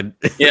pardon.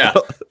 Yeah.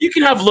 You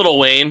can have Lil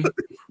Wayne.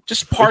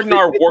 Just pardon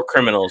our war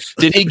criminals.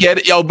 Did he get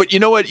it? Oh, but you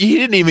know what? He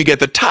didn't even get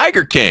the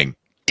Tiger King.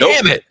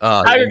 Damn it!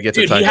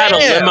 Dude, he had a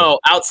limo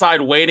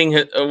outside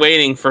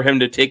waiting for him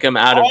to take him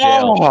out of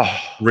jail.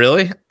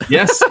 Really?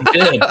 Yes, he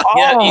did.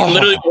 Yeah, he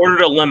literally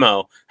ordered a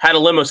limo, had a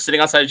limo sitting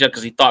outside of jail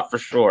because he thought for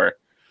sure.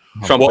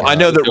 Trump I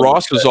know that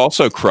Ross was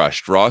also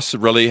crushed. Ross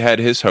really had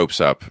his hopes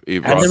up. There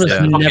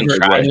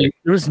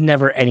was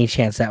never any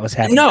chance that was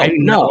happening. No. I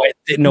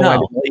didn't know I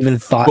even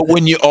thought. But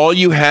when all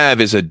you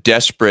have is a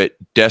desperate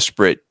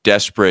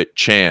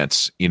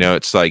chance,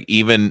 it's like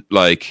even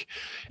like.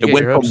 It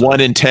went from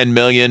 1 in 10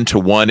 million to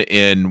 1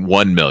 in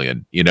 1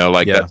 million.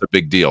 That's a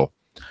big deal.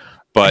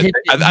 But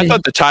I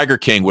thought the Tiger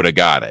King would have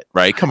got it,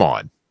 right? Come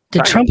on.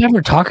 Did Trump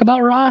ever talk about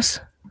Ross?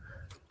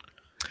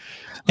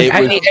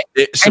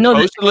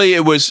 Supposedly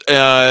it was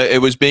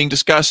being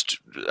discussed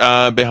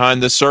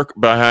behind the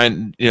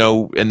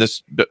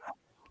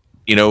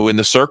in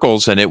the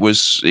circles, and it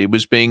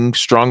was being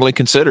strongly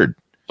considered.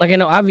 Like, I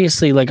know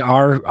obviously like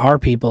our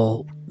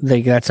people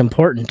think that's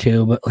important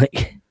too, but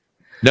like.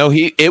 No,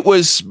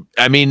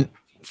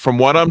 from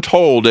what I'm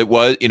told, it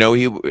was,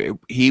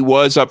 he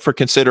was up for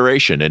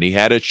consideration and he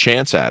had a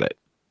chance at it.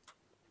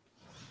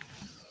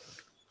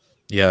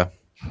 Yeah.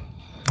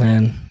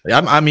 Man.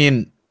 I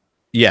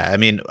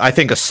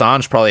think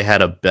Assange probably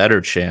had a better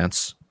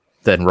chance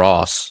than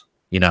Ross.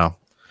 I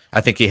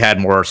think he had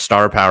more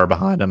star power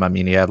behind him. I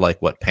mean, he had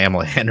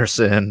Pamela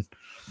Anderson,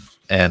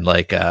 and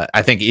I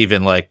think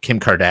even Kim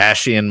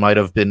Kardashian might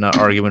have been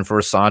arguing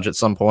for Assange at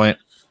some point.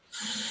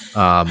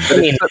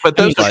 But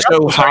those are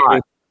so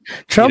hot.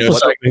 Trump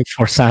was arguing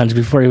for Assange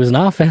before he was in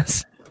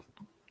office.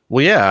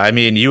 Well, yeah, I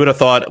mean, you would have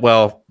thought,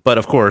 but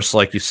of course,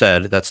 like you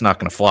said, that's not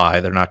going to fly.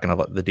 They're not going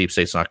to the deep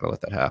state's not going to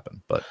let that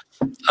happen. But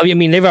I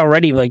mean, they've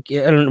already I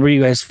don't know, were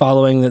you guys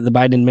following that the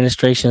Biden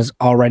administration is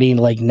already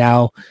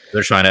now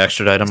they're trying to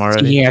extradite him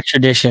already.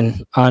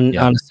 Extradition on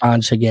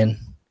Assange again.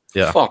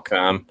 Yeah, fuck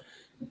them.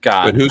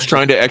 God, but who's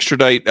trying to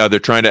extradite? They're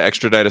trying to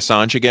extradite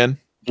Assange again.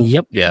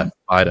 Yep. Yeah,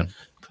 Biden.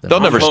 They'll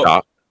never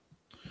stop.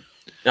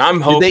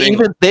 I'm hoping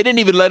they didn't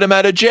even let him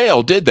out of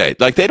jail, did they?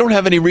 Like, they don't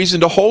have any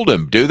reason to hold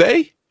him, do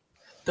they?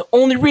 The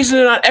only reason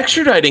they're not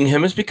extraditing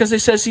him is because they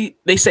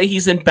say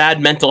he's in bad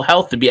mental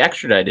health to be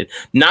extradited.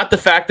 Not the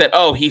fact that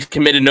he's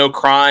committed no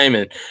crime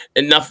and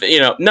nothing.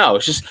 No,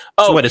 it's just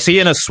So what, is he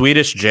in a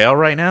Swedish jail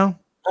right now?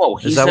 Oh,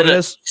 he's in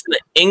an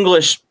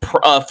English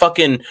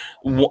fucking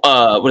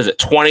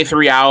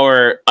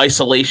 23-hour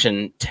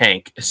isolation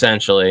tank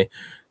essentially.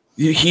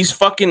 He's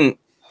fucking.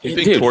 He's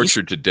being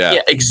tortured to death.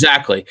 Yeah,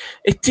 exactly.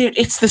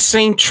 It's the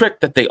same trick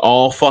that they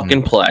all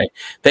fucking play.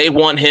 They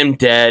want him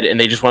dead, and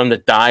they just want him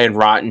to die and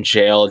rot in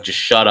jail and just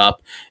shut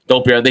up.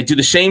 They do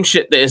the same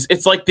shit.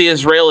 It's like the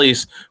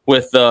Israelis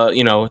with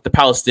the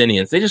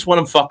Palestinians. They just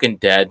want him fucking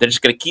dead. They're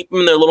just gonna keep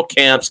him in their little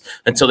camps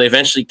until they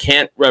eventually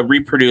can't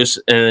reproduce,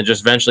 and then just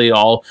eventually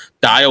all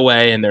die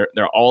away, and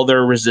all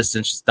their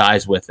resistance just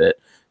dies with it.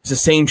 It's the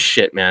same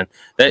shit, man.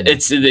 They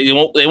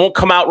won't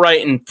come out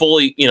right and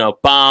fully,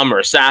 bomb or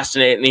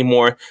assassinate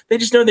anymore. They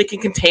just know they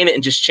can contain it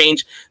and just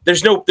change.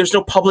 There's no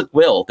public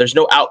will. There's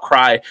no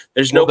outcry.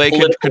 They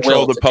can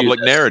control the public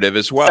narrative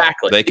as well.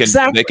 Exactly.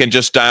 They can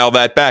just dial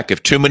that back.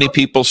 If too many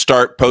people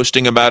start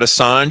posting about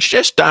Assange,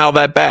 just dial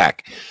that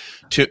back.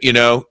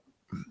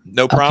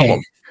 No problem.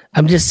 Okay.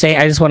 I'm just saying.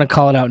 I just want to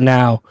call it out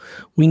now.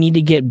 We need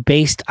to get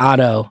Based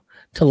Otto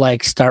to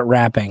start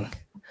rapping.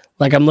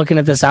 Like, I'm looking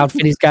at this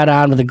outfit he's got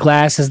on with the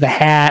glasses, the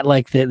hat,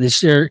 like the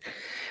shirt.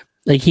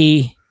 I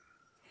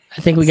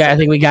think we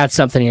got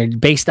something here.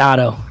 Based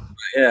Otto.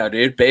 Yeah,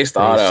 dude. Based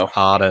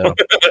Otto.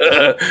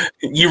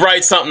 You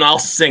write something, I'll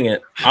sing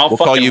it. We'll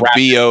call you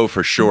BO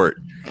for short.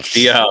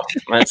 BO.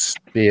 That's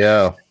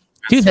BO.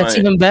 Dude, that's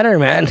even better,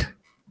 man.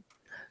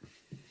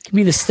 Could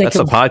be the stick. That's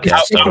a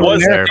podcast. I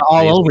was there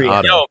all over you.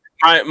 Yo,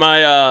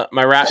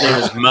 my rap name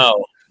is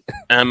Mo.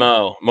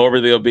 M-O.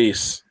 Morbidly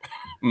Obese.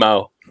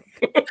 Mo.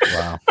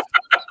 Wow.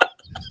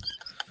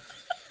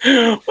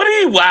 What are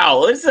you?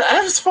 Wow,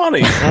 that was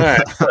funny. All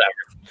right,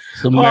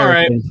 whatever. All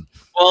right.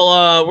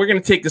 Well, we're gonna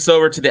take this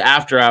over to the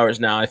after hours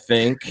now. I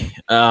think.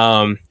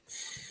 I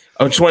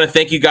just want to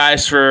thank you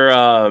guys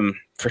for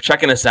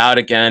checking us out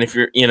again. If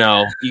you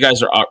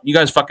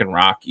guys fucking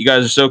rock. You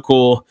guys are so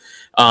cool.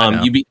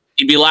 You'd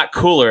be a lot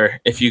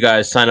cooler if you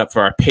guys sign up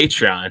for our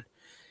Patreon.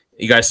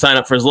 You guys sign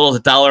up for as little as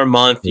 $1 a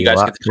month. You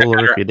guys get to check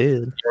out if you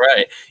did.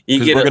 Right.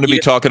 We're going to be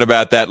talking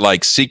about that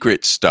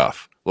secret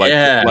stuff. We're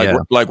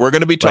going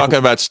to be talking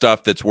about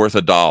stuff that's worth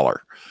 $1.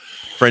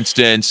 For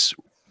instance,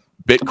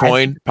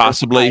 Bitcoin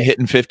possibly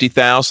hitting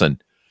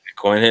 50,000.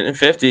 Bitcoin hitting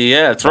 50.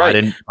 Yeah, that's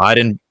right.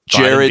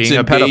 Jared's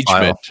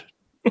engagement.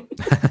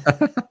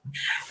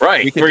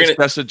 Right. We can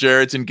discuss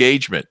Jared's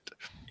engagement.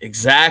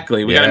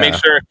 Exactly. We got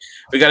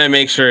to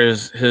make sure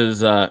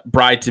his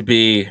bride to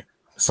be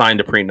signed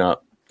a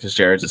prenup. Because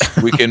Jared's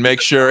we can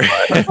make sure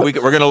we're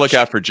going to look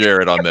out for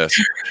Jared on this.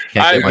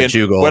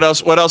 What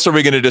else are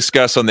we going to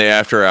discuss on the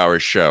after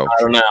hours show?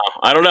 I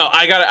don't know.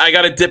 I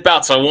got to dip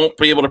out, so I won't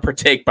be able to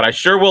partake, but I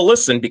sure will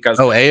listen because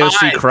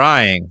AOC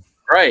crying.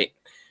 Right.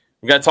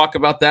 We got to talk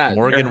about that.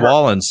 Morgan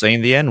Wallen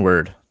saying the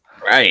N-word.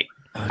 Right.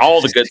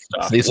 All the good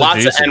stuff.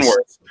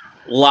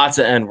 Lots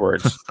of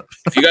N-words.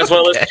 If you guys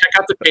want to listen, check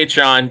out the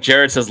Patreon.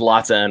 Jared says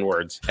lots of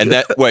N-words. And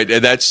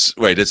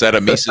is that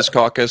a Mises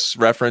Caucus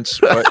reference?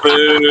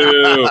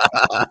 Boo.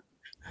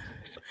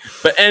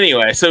 But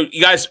anyway, so if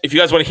you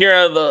guys want to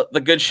hear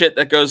the good shit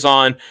that goes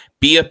on,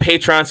 be a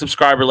Patreon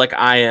subscriber like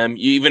I am.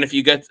 Even if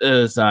you get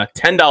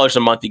 $10 a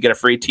month, you get a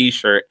free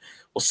T-shirt.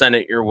 We'll send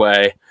it your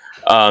way.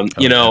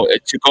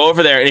 To go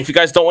over there. And if you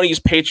guys don't want to use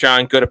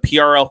Patreon, go to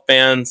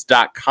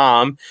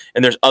prlfans.com.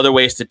 And there's other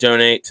ways to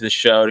donate to the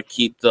show to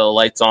keep the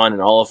lights on in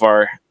all of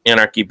our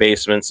anarchy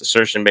basements,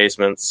 assertion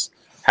basements,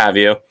 have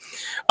you.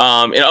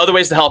 And other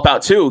ways to help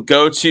out too.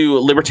 Go to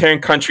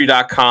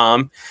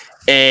libertariancountry.com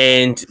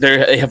and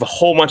they have a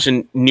whole bunch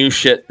of new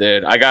shit,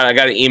 dude. I got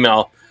an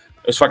email.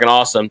 It was fucking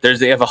awesome.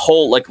 They have a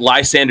whole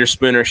Lysander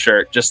Spooner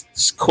shirt,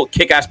 just cool,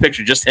 kick-ass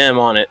picture, just him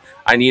on it.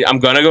 I'm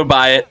gonna go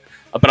buy it.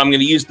 But I'm going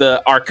to use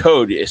our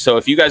code. So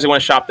if you guys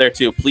want to shop there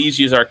too, please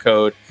use our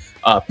code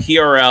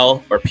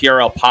PRL or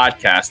PRL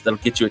podcast. That'll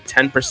get you a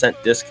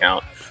 10%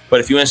 discount. But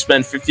if you want to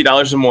spend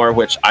 $50 or more,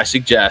 which I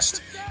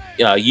suggest,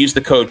 use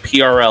the code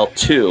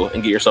PRL2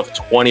 and get yourself a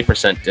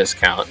 20%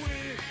 discount.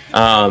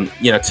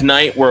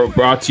 Tonight we're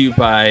brought to you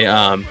by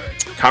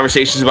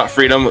Conversations About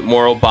Freedom with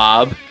Moral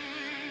Bob.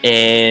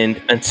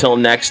 And until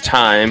next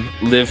time,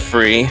 live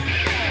free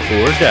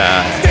or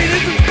die.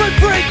 Statism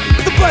footprint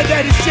is the blood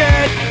that is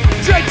shed.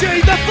 Drenching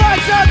the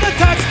flags on the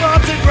tax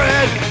bombs in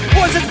red.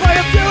 Poisons by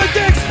a few at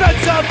the expense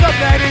of the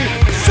many.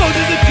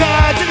 Soldiers and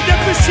gods in a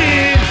death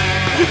machine.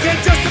 You can't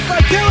justify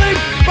killing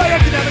by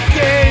economic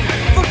gain.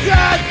 For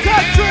God,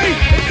 country,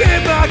 and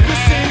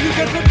democracy. You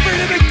can put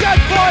freedom and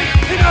gunpoint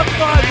in a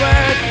foreign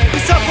land.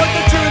 You support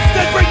the troops,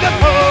 then bring them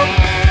home.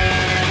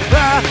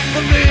 I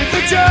believe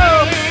that you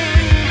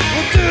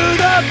will do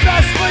the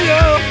best for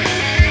you.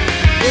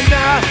 And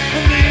I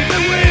believe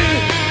that we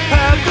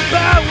have the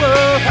power,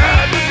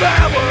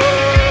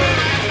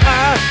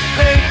 I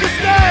hate the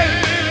state,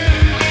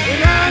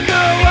 and I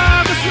know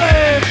I'm a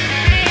slave.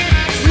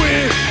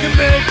 We can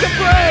make the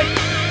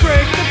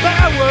break the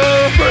power.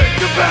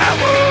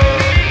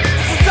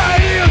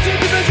 Society owes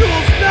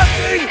individuals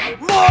nothing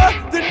more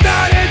than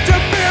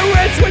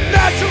non-interference with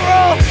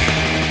natural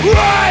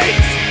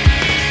rights.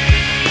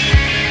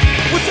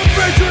 Once a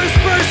virtuous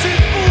person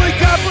fully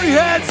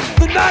comprehends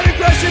the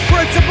non-aggression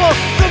principle,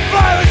 the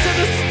violence of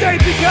the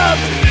state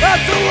becomes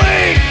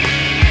obsolete.